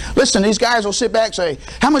spend. Listen, these guys will sit back and say,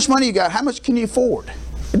 how much money you got? How much can you afford?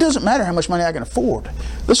 It doesn't matter how much money I can afford.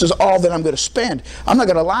 This is all that I'm going to spend. I'm not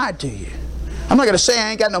going to lie to you. I'm not going to say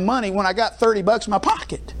I ain't got no money when I got $30 in my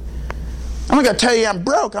pocket. I'm not going to tell you I'm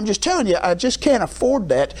broke. I'm just telling you I just can't afford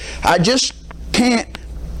that. I just can't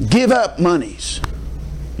give up monies.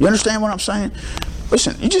 You understand what I'm saying?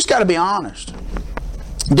 Listen, you just got to be honest.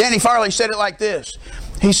 Danny Farley said it like this.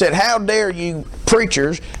 He said, how dare you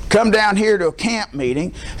preachers come down here to a camp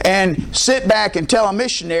meeting and sit back and tell a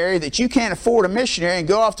missionary that you can't afford a missionary and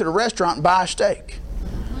go off to the restaurant and buy a steak.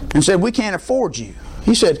 And said, we can't afford you.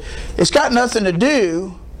 He said, it's got nothing to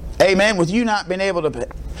do, amen, with you not being able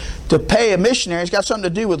to pay a missionary. It's got something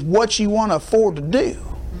to do with what you want to afford to do.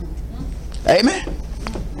 Amen.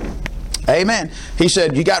 Amen. He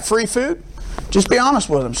said, you got free food? Just be honest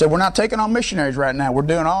with him. Said, we're not taking on missionaries right now. We're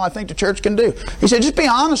doing all I think the church can do. He said, just be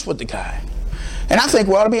honest with the guy. And I think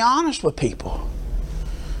we ought to be honest with people.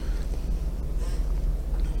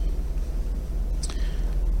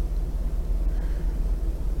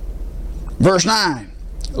 Verse 9.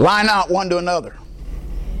 Lie not one to another,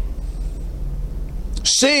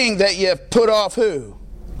 seeing that ye have put off who?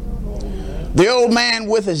 The old man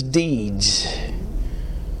with his deeds.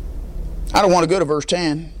 I don't want to go to verse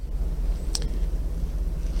 10.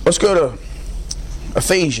 Let's go to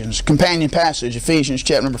Ephesians, companion passage, Ephesians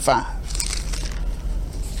chapter number 5.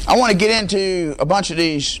 I want to get into a bunch of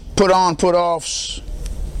these put on, put offs.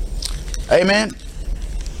 Amen.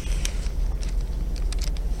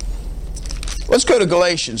 Let's go to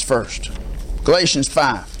Galatians first. Galatians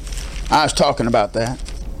 5. I was talking about that.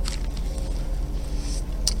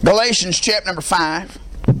 Galatians chapter number 5.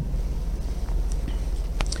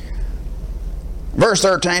 Verse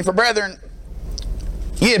 13. For brethren,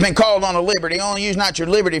 ye have been called unto liberty. Only use not your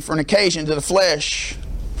liberty for an occasion to the flesh.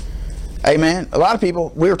 Amen. A lot of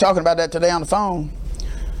people, we were talking about that today on the phone.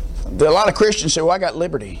 A lot of Christians say, well, I got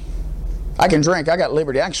liberty. I can drink, I got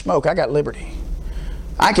liberty. I can smoke, I got liberty.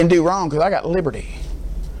 I can do wrong because I got liberty.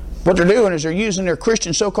 What they're doing is they're using their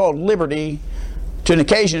Christian so-called liberty to an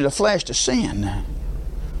occasion of the flesh to sin.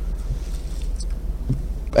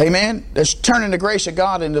 Amen? That's turning the grace of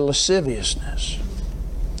God into lasciviousness.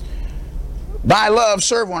 By love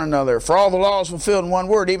serve one another, for all the law is fulfilled in one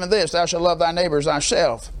word, even this, thou shalt love thy neighbor as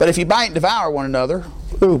thyself. But if you bite and devour one another,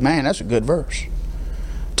 ooh, man, that's a good verse.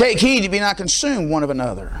 Take heed to be not consumed one of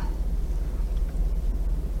another.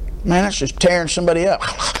 Man, that's just tearing somebody up.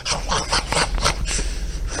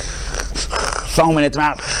 Foaming at the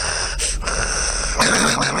mouth.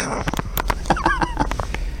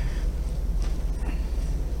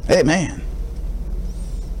 Amen.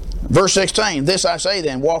 Verse 16, this I say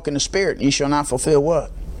then, walk in the Spirit, and ye shall not fulfill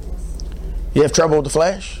what? You have trouble with the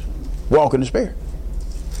flesh? Walk in the Spirit.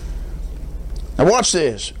 Now watch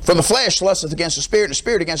this. For the flesh lusteth against the Spirit, and the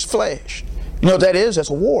Spirit against the flesh. You know what that is?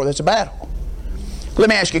 That's a war. That's a battle. Let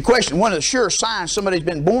me ask you a question. One of the sure signs somebody's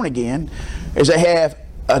been born again is they have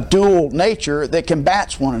a dual nature that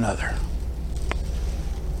combats one another.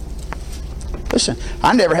 Listen,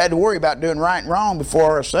 I never had to worry about doing right and wrong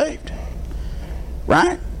before I was saved.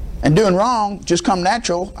 Right? And doing wrong just come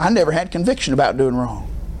natural. I never had conviction about doing wrong.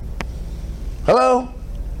 Hello?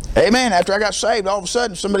 Amen. After I got saved, all of a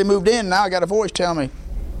sudden somebody moved in and now I got a voice telling me,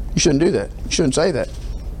 you shouldn't do that. You shouldn't say that.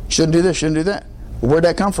 You shouldn't do this. You shouldn't do that. Well, where'd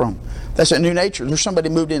that come from? That's that new nature. There's somebody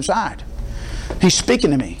moved inside. He's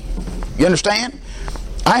speaking to me. You understand?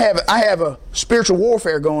 I have a spiritual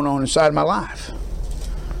warfare going on inside of my life.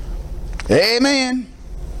 Amen.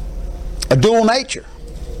 A dual nature.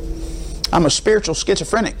 I'm a spiritual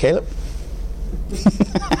schizophrenic, Caleb.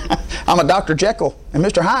 I'm a Dr. Jekyll and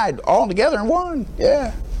Mr. Hyde all together in one.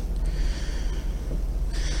 Yeah.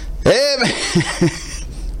 Amen.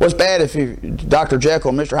 What's bad if you're Dr. Jekyll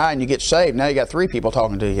and Mr. Hyde and you get saved? Now you got three people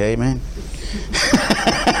talking to you. Amen.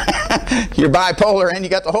 You're bipolar and you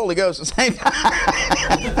got the Holy Ghost at the same time.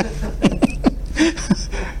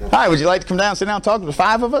 Hi, would you like to come down and sit down and talk to the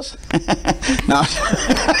five of us? No.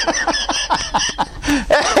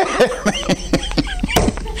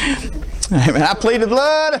 Amen. I pleaded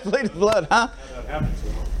blood, huh?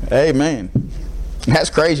 Amen. That's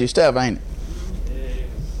crazy stuff, ain't it?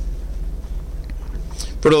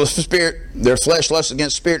 For the Spirit, their flesh lusts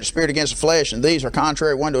against the Spirit against the flesh, and these are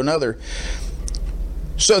contrary one to another,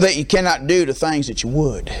 so that you cannot do the things that you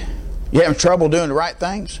would. You having trouble doing the right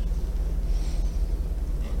things?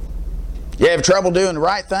 You have trouble doing the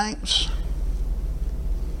right things?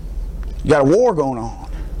 You got a war going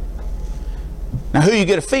on. Now who you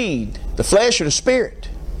going to feed? The flesh or the Spirit?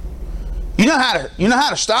 You know how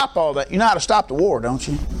to stop all that. You know how to stop the war, don't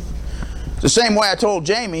you? The same way I told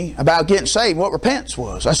Jamie about getting saved, what repentance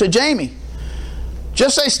was. I said, Jamie,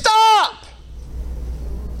 just say, stop!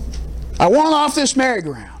 I want off this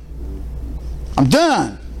merry-go-round. I'm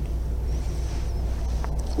done.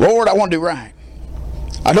 Lord, I want to do right.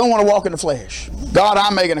 I don't want to walk in the flesh. God,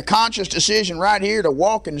 I'm making a conscious decision right here to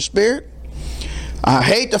walk in the Spirit. I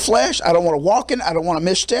hate the flesh. I don't want to walk in it. I don't want to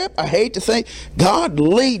misstep. I hate to think. God,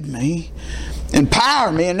 lead me.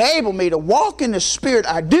 Empower me, enable me to walk in the Spirit.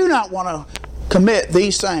 I do not want to commit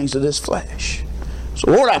these things to this flesh. So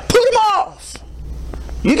Lord, I put them off.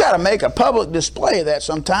 You got to make a public display of that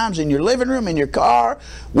sometimes in your living room, in your car,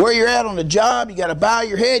 where you're at on the job. You got to bow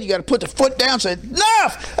your head. You got to put the foot down and say,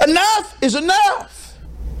 enough! Enough is enough!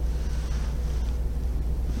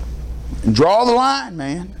 And draw the line,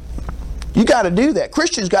 man. You got to do that.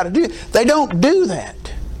 Christians got to do it. They don't do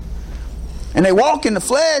that. And they walk in the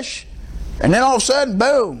flesh. And then all of a sudden,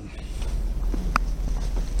 boom.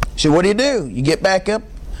 So what do? You get back up.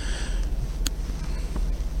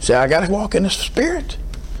 Say, I got to walk in the Spirit.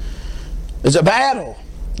 It's a battle.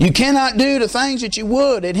 You cannot do the things that you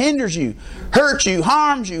would. It hinders you, hurts you,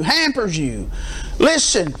 harms you, hampers you.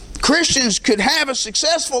 Listen, Christians could have a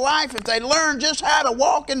successful life if they learn just how to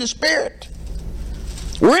walk in the Spirit.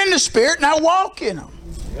 We're in the Spirit, now walk in them.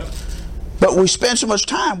 Yep. But we spend so much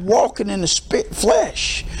time walking in the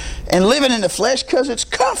flesh and living in the flesh because it's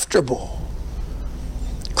comfortable.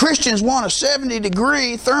 Christians want a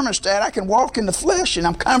 70-degree thermostat. I can walk in the flesh and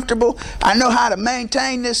I'm comfortable. I know how to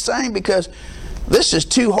maintain this thing because this is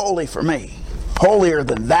too holy for me. Holier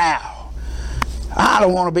than thou. I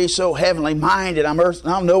don't want to be so heavenly minded. I'm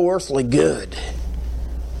no earthly good.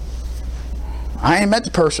 I ain't met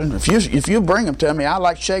the person. If you bring him to me, I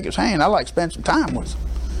like to shake his hand. I like to spend some time with him.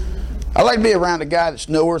 I like to be around a guy that's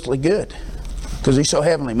no earthly good because he's so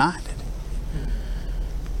heavenly minded.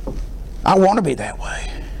 I want to be that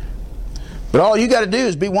way. But all you got to do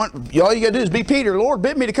is be Peter. Lord,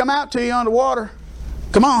 bid me to come out to you on the water.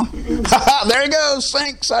 Come on. There he goes.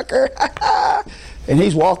 Sink, sucker. And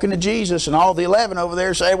he's walking to Jesus, and all the 11 over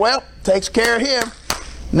there say, well, takes care of him.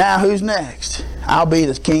 Now who's next? I'll be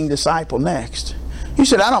the king disciple next. You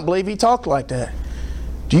said, I don't believe he talked like that.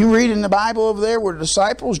 Do you read in the Bible over there where the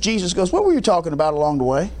disciples, Jesus goes, what were you talking about along the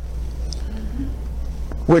way?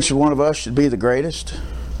 Which one of us should be the greatest?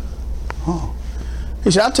 Oh.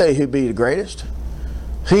 He said, I'll tell you who'd be the greatest.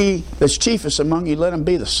 He that's chiefest among you, let him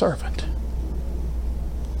be the servant.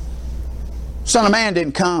 Son of Man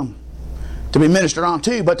didn't come to be ministered on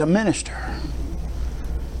to, but to minister.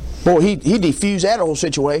 Boy, he defused that whole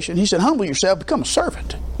situation. He said, humble yourself, become a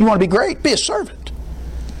servant. You want to be great? Be a servant.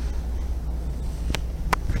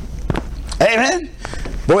 Amen?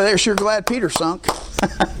 Boy, they're sure glad Peter sunk.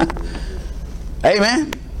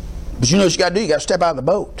 Amen? But you know what you got to do? You got to step out of the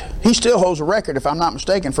boat. He still holds a record, if I'm not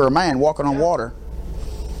mistaken, for a man walking on water.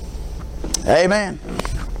 Amen.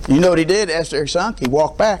 You know what he did after he sunk? He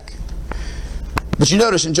walked back. But you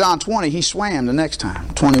notice in John 20, he swam the next time,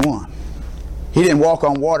 21. He didn't walk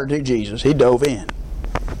on water to Jesus. He dove in.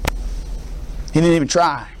 He didn't even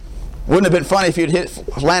try. Wouldn't it have been funny if he'd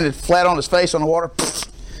landed flat on his face on the water?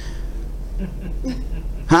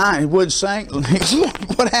 He would sink.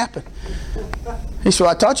 What happened? He said,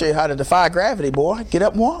 I taught you how to defy gravity, boy. Get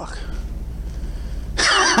up and walk.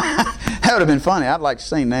 That would have been funny. I'd like to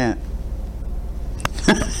sing that.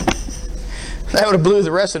 That would have blew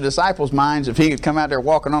the rest of the disciples' minds if he could come out there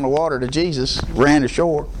walking on the water to Jesus, ran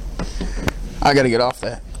ashore. I got to get off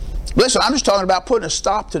that. Listen, I'm just talking about putting a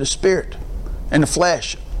stop to the spirit and the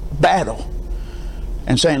flesh battle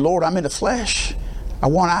and saying, Lord, I'm in the flesh. I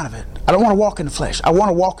want out of it. I don't want to walk in the flesh. I want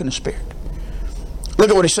to walk in the spirit. Look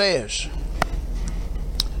at what he says.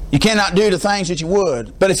 You cannot do the things that you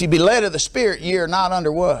would, but if you be led of the Spirit, ye are not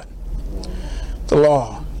under what? The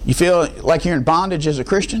law. You feel like you're in bondage as a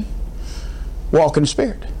Christian? Walk in the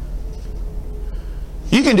Spirit.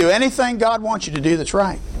 You can do anything God wants you to do that's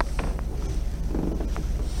right.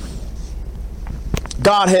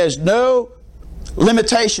 God has no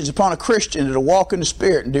limitations upon a Christian to walk in the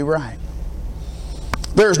Spirit and do right.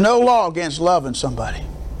 There's no law against loving somebody.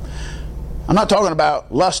 I'm not talking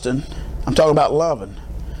about lusting. I'm talking about loving.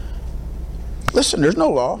 Listen, there's no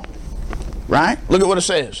law. Right? Look at what it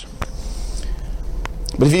says.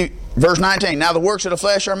 But verse 19, now the works of the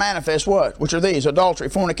flesh are manifest, what? Which are these? Adultery,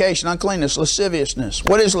 fornication, uncleanness, lasciviousness.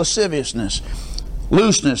 What is lasciviousness?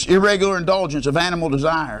 Looseness, irregular indulgence of animal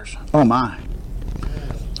desires. Oh my.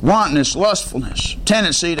 Wantonness, lustfulness,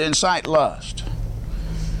 tendency to incite lust.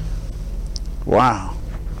 Wow.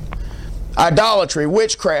 Idolatry,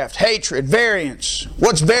 witchcraft, hatred, variance.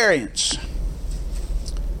 What's variance?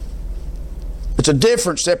 It's a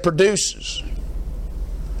difference that produces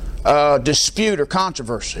a dispute or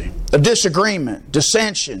controversy, a disagreement,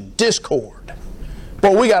 dissension, discord.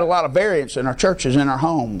 Boy, we got a lot of variance in our churches, in our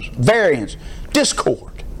homes. Variance,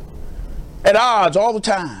 discord. At odds all the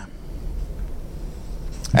time.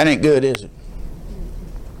 That ain't good, is it?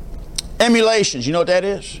 Emulations, you know what that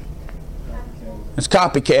is? It's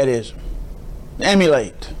copycatism.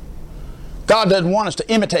 Emulate. God doesn't want us to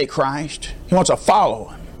imitate Christ. He wants to follow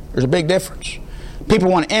Him. There's a big difference. People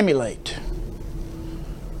want to emulate.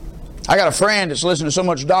 I got a friend that's listening to so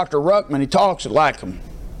much Dr. Ruckman, he talks like him.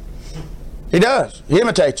 He does. He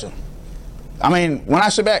imitates him. I mean, when I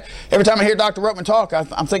sit back, every time I hear Dr. Ruckman talk,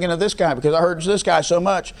 I'm thinking of this guy because I heard this guy so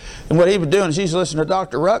much. And what he was doing is he's listening to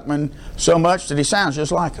Dr. Ruckman so much that he sounds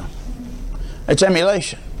just like him. It's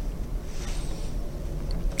emulation.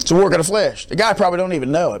 It's a work of the flesh. The guy probably don't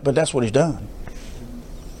even know it, but that's what he's done.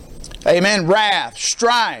 Amen. Wrath,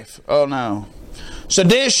 strife. Oh no.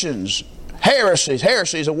 Seditions, heresies.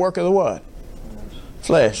 Heresy is a work of the what?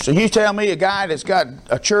 Flesh. So you tell me a guy that's got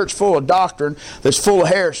a church full of doctrine that's full of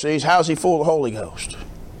heresies, how's he full of the Holy Ghost?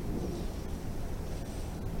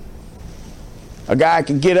 A guy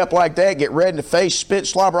can get up like that, get red in the face, spit,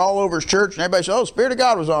 slobber all over his church, and everybody says, oh, the Spirit of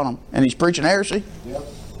God was on him. And he's preaching heresy? Yep.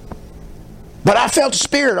 But I felt the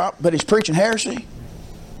Spirit, but he's preaching heresy?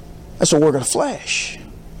 That's a work of the flesh.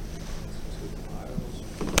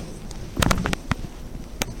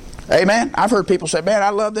 Amen. I've heard people say, man,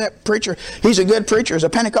 I love that preacher. He's a good preacher. He's a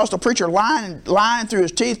Pentecostal preacher lying through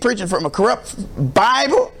his teeth, preaching from a corrupt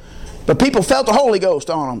Bible. But people felt the Holy Ghost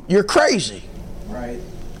on him. You're crazy. Right.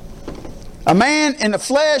 A man in the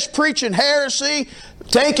flesh preaching heresy,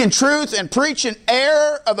 taking truth and preaching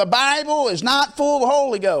error of the Bible is not full of the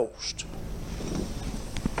Holy Ghost.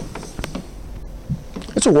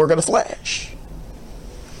 It's a work of the flesh.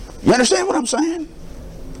 You understand what I'm saying?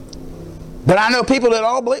 But I know people that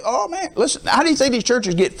all believe, oh man, listen, how do you think these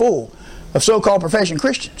churches get full of so-called professing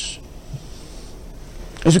Christians?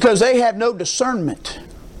 It's because they have no discernment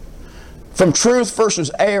from truth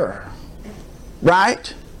versus error.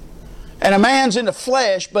 Right? And a man's in the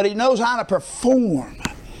flesh, but he knows how to perform.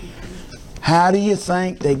 How do you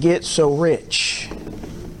think they get so rich?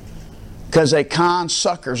 Because they con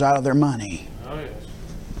suckers out of their money. Oh, yes.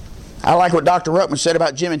 I like what Dr. Ruckman said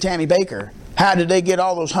about Jim and Tammy Baker. How did they get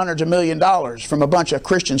all those hundreds of $1 millions from a bunch of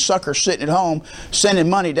Christian suckers sitting at home sending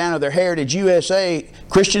money down to their Heritage USA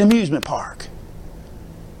Christian amusement park?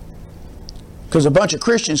 Because a bunch of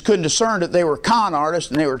Christians couldn't discern that they were con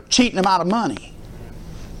artists and they were cheating them out of money.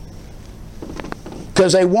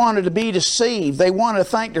 Because they wanted to be deceived. They wanted to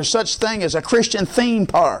think there's such thing as a Christian theme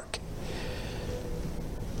park.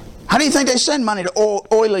 How do you think they send money to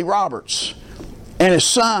Oily Roberts and his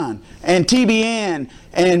son and TBN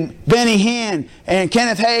and Benny Hinn and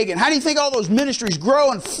Kenneth Hagin? How do you think all those ministries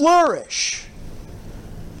grow and flourish?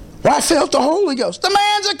 Well, I felt the Holy Ghost. The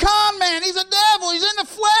man's a con man. He's a devil. He's in the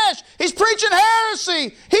flesh. He's preaching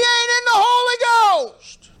heresy. He ain't in the Holy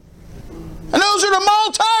Ghost. And those are the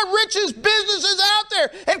multi-richest businesses out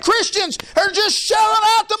there. And Christians are just shelling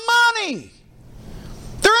out the money.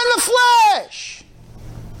 They're in the flesh.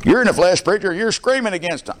 You're in the flesh, preacher. You're screaming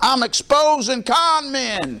against them. I'm exposing con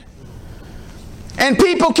men. And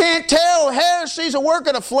people can't tell heresy's a work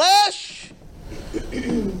of the flesh.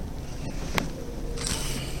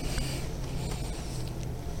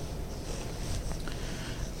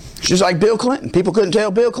 Just like Bill Clinton. People couldn't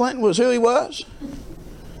tell Bill Clinton was who he was.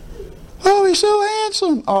 Oh, he's so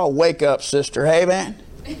handsome. Oh, wake up, sister. Hey, man.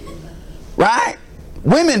 Right?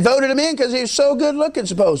 Women voted him in because he was so good looking,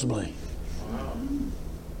 supposedly.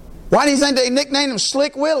 Why do you think they nicknamed him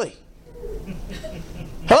Slick Willie?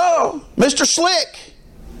 Hello, Mr. Slick.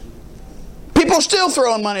 People are still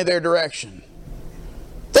throwing money their direction.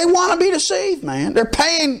 They want to be deceived, man. They're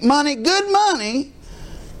paying money, good money,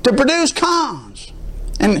 to produce cons.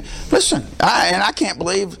 And listen, I can't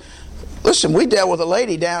believe... Listen, we dealt with a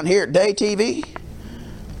lady down here at Day TV.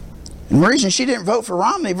 And the reason she didn't vote for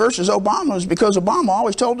Romney versus Obama is because Obama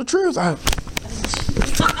always told the truth. Oh,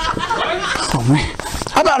 man.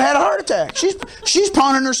 How about had a heart attack? She's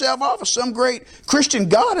pawning herself off as some great Christian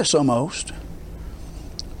goddess almost.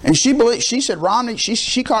 And she said Romney,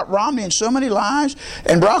 she caught Romney in so many lies.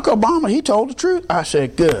 And Barack Obama, he told the truth. I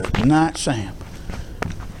said, good night, Sam.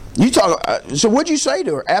 You talk. So what'd you say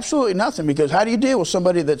to her? Absolutely nothing, because how do you deal with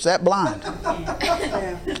somebody that's that blind?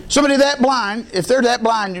 Somebody that blind, if they're that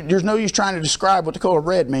blind, there's no use trying to describe what the color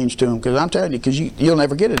red means to them, because I'm telling you, because you'll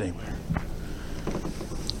never get it anywhere.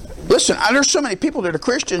 Listen, there's so many people that are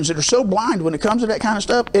Christians that are so blind when it comes to that kind of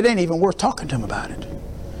stuff, it ain't even worth talking to them about it.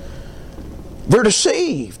 They're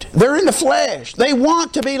deceived. They're in the flesh. They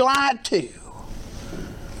want to be lied to.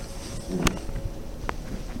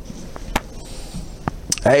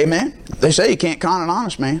 Amen. They say you can't con an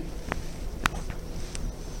honest man.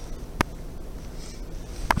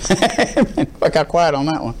 I got quiet on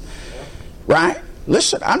that one. Right?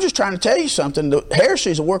 Listen, I'm just trying to tell you something. The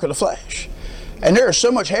heresy is a work of the flesh. And there is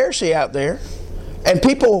so much heresy out there. And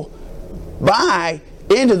people buy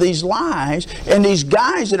into these lies. And these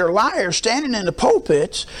guys that are liars standing in the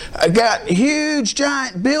pulpits got huge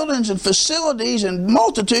giant buildings and facilities and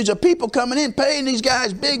multitudes of people coming in paying these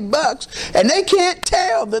guys big bucks, and they can't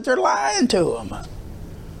tell that they're lying to them.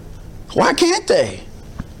 Why can't they?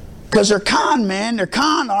 Because they're con men, they're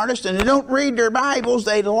con artists, and they don't read their Bibles.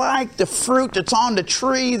 They like the fruit that's on the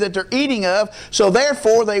tree that they're eating of, so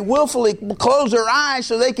therefore they willfully close their eyes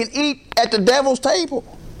so they can eat at the devil's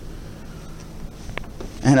table.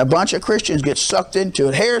 And a bunch of Christians get sucked into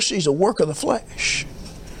it. Heresy is a work of the flesh.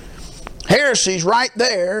 Heresy's right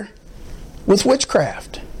there with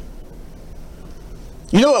witchcraft.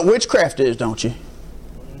 You know what witchcraft is, don't you?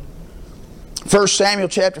 1 Samuel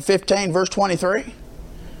chapter 15, verse 23.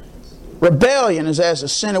 Rebellion is as a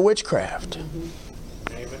sin of witchcraft.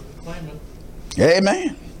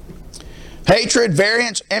 Amen. Hatred,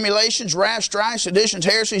 variance, emulations, wrath, strife, seditions,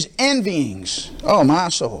 heresies, envyings. Oh, my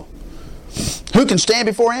soul. Who can stand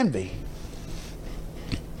before envy?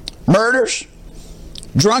 Murders,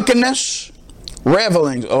 drunkenness,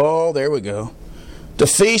 revelings. Oh, there we go. To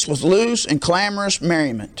feast with loose and clamorous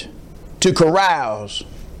merriment. To carouse.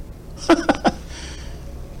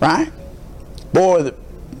 Right? Boy, the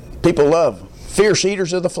people love fierce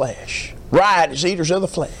eaters of the flesh. Riotous eaters of the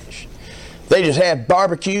flesh. They just have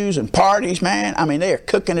barbecues and parties, man. I mean, they are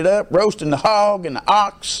cooking it up, roasting the hog and the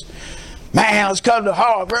ox. Man, let's come to the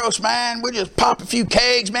hog roast, man. We'll just pop a few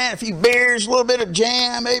kegs, man, a few beers, a little bit of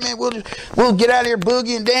jam. Amen. We'll get out of here,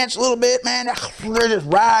 boogie and dance a little bit, man. They're just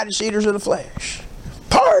riotous eaters of the flesh.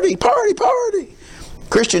 Party, party, party.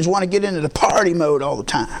 Christians want to get into the party mode all the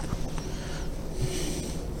time.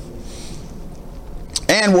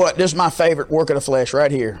 And what? This is my favorite work of the flesh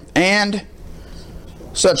right here. And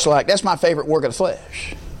such like. That's my favorite work of the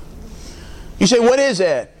flesh. You say, what is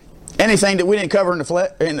that? Anything that we didn't cover in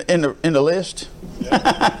the list?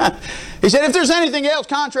 Yeah. He said, if there's anything else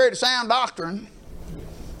contrary to sound doctrine,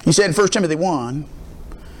 he said in 1 Timothy 1,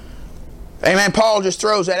 amen, Paul just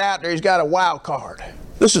throws that out there. He's got a wild card.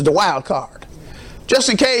 This is the wild card. Just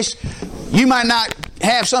in case you might not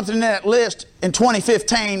have something in that list in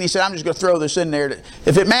 2015, he said, I'm just going to throw this in there.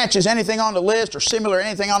 If it matches anything on the list or similar to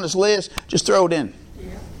anything on this list, just throw it in.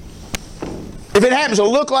 Yeah. If it happens to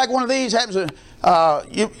look like one of these, happens to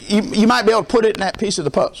you might be able to put it in that piece of the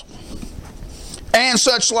puzzle. And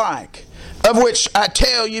such like, of which I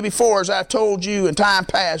tell you before, as I've told you in time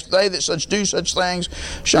past, they that such do such things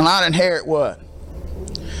shall not inherit what?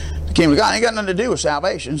 The kingdom of God. It ain't got nothing to do with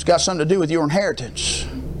salvation. It's got something to do with your inheritance.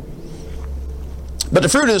 But the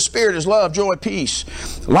fruit of the Spirit is love, joy,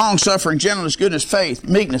 peace, long-suffering, gentleness, goodness, faith,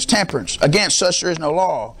 meekness, temperance. Against such there is no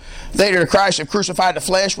law. They that are Christ have crucified the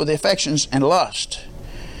flesh with the affections and lust.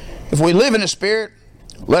 If we live in the Spirit,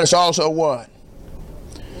 let us also what?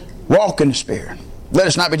 Walk in the Spirit. Let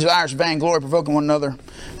us not be desirous of vainglory, provoking one another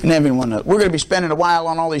and envying one another. We're going to be spending a while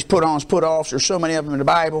on all these put-ons, put-offs. There's so many of them in the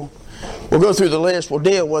Bible. We'll go through the list. We'll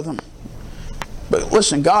deal with them. But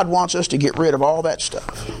listen, God wants us to get rid of all that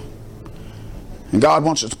stuff. And God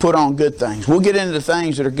wants us to put on good things. We'll get into the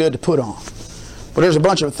things that are good to put on. But there's a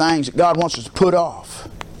bunch of things that God wants us to put off.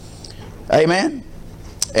 Amen?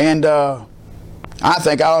 And I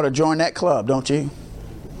think I ought to join that club, don't you?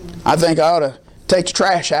 I think I ought to take the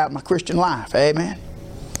trash out of my Christian life. Amen?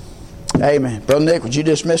 Amen. Brother Nick, would you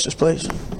dismiss us, please?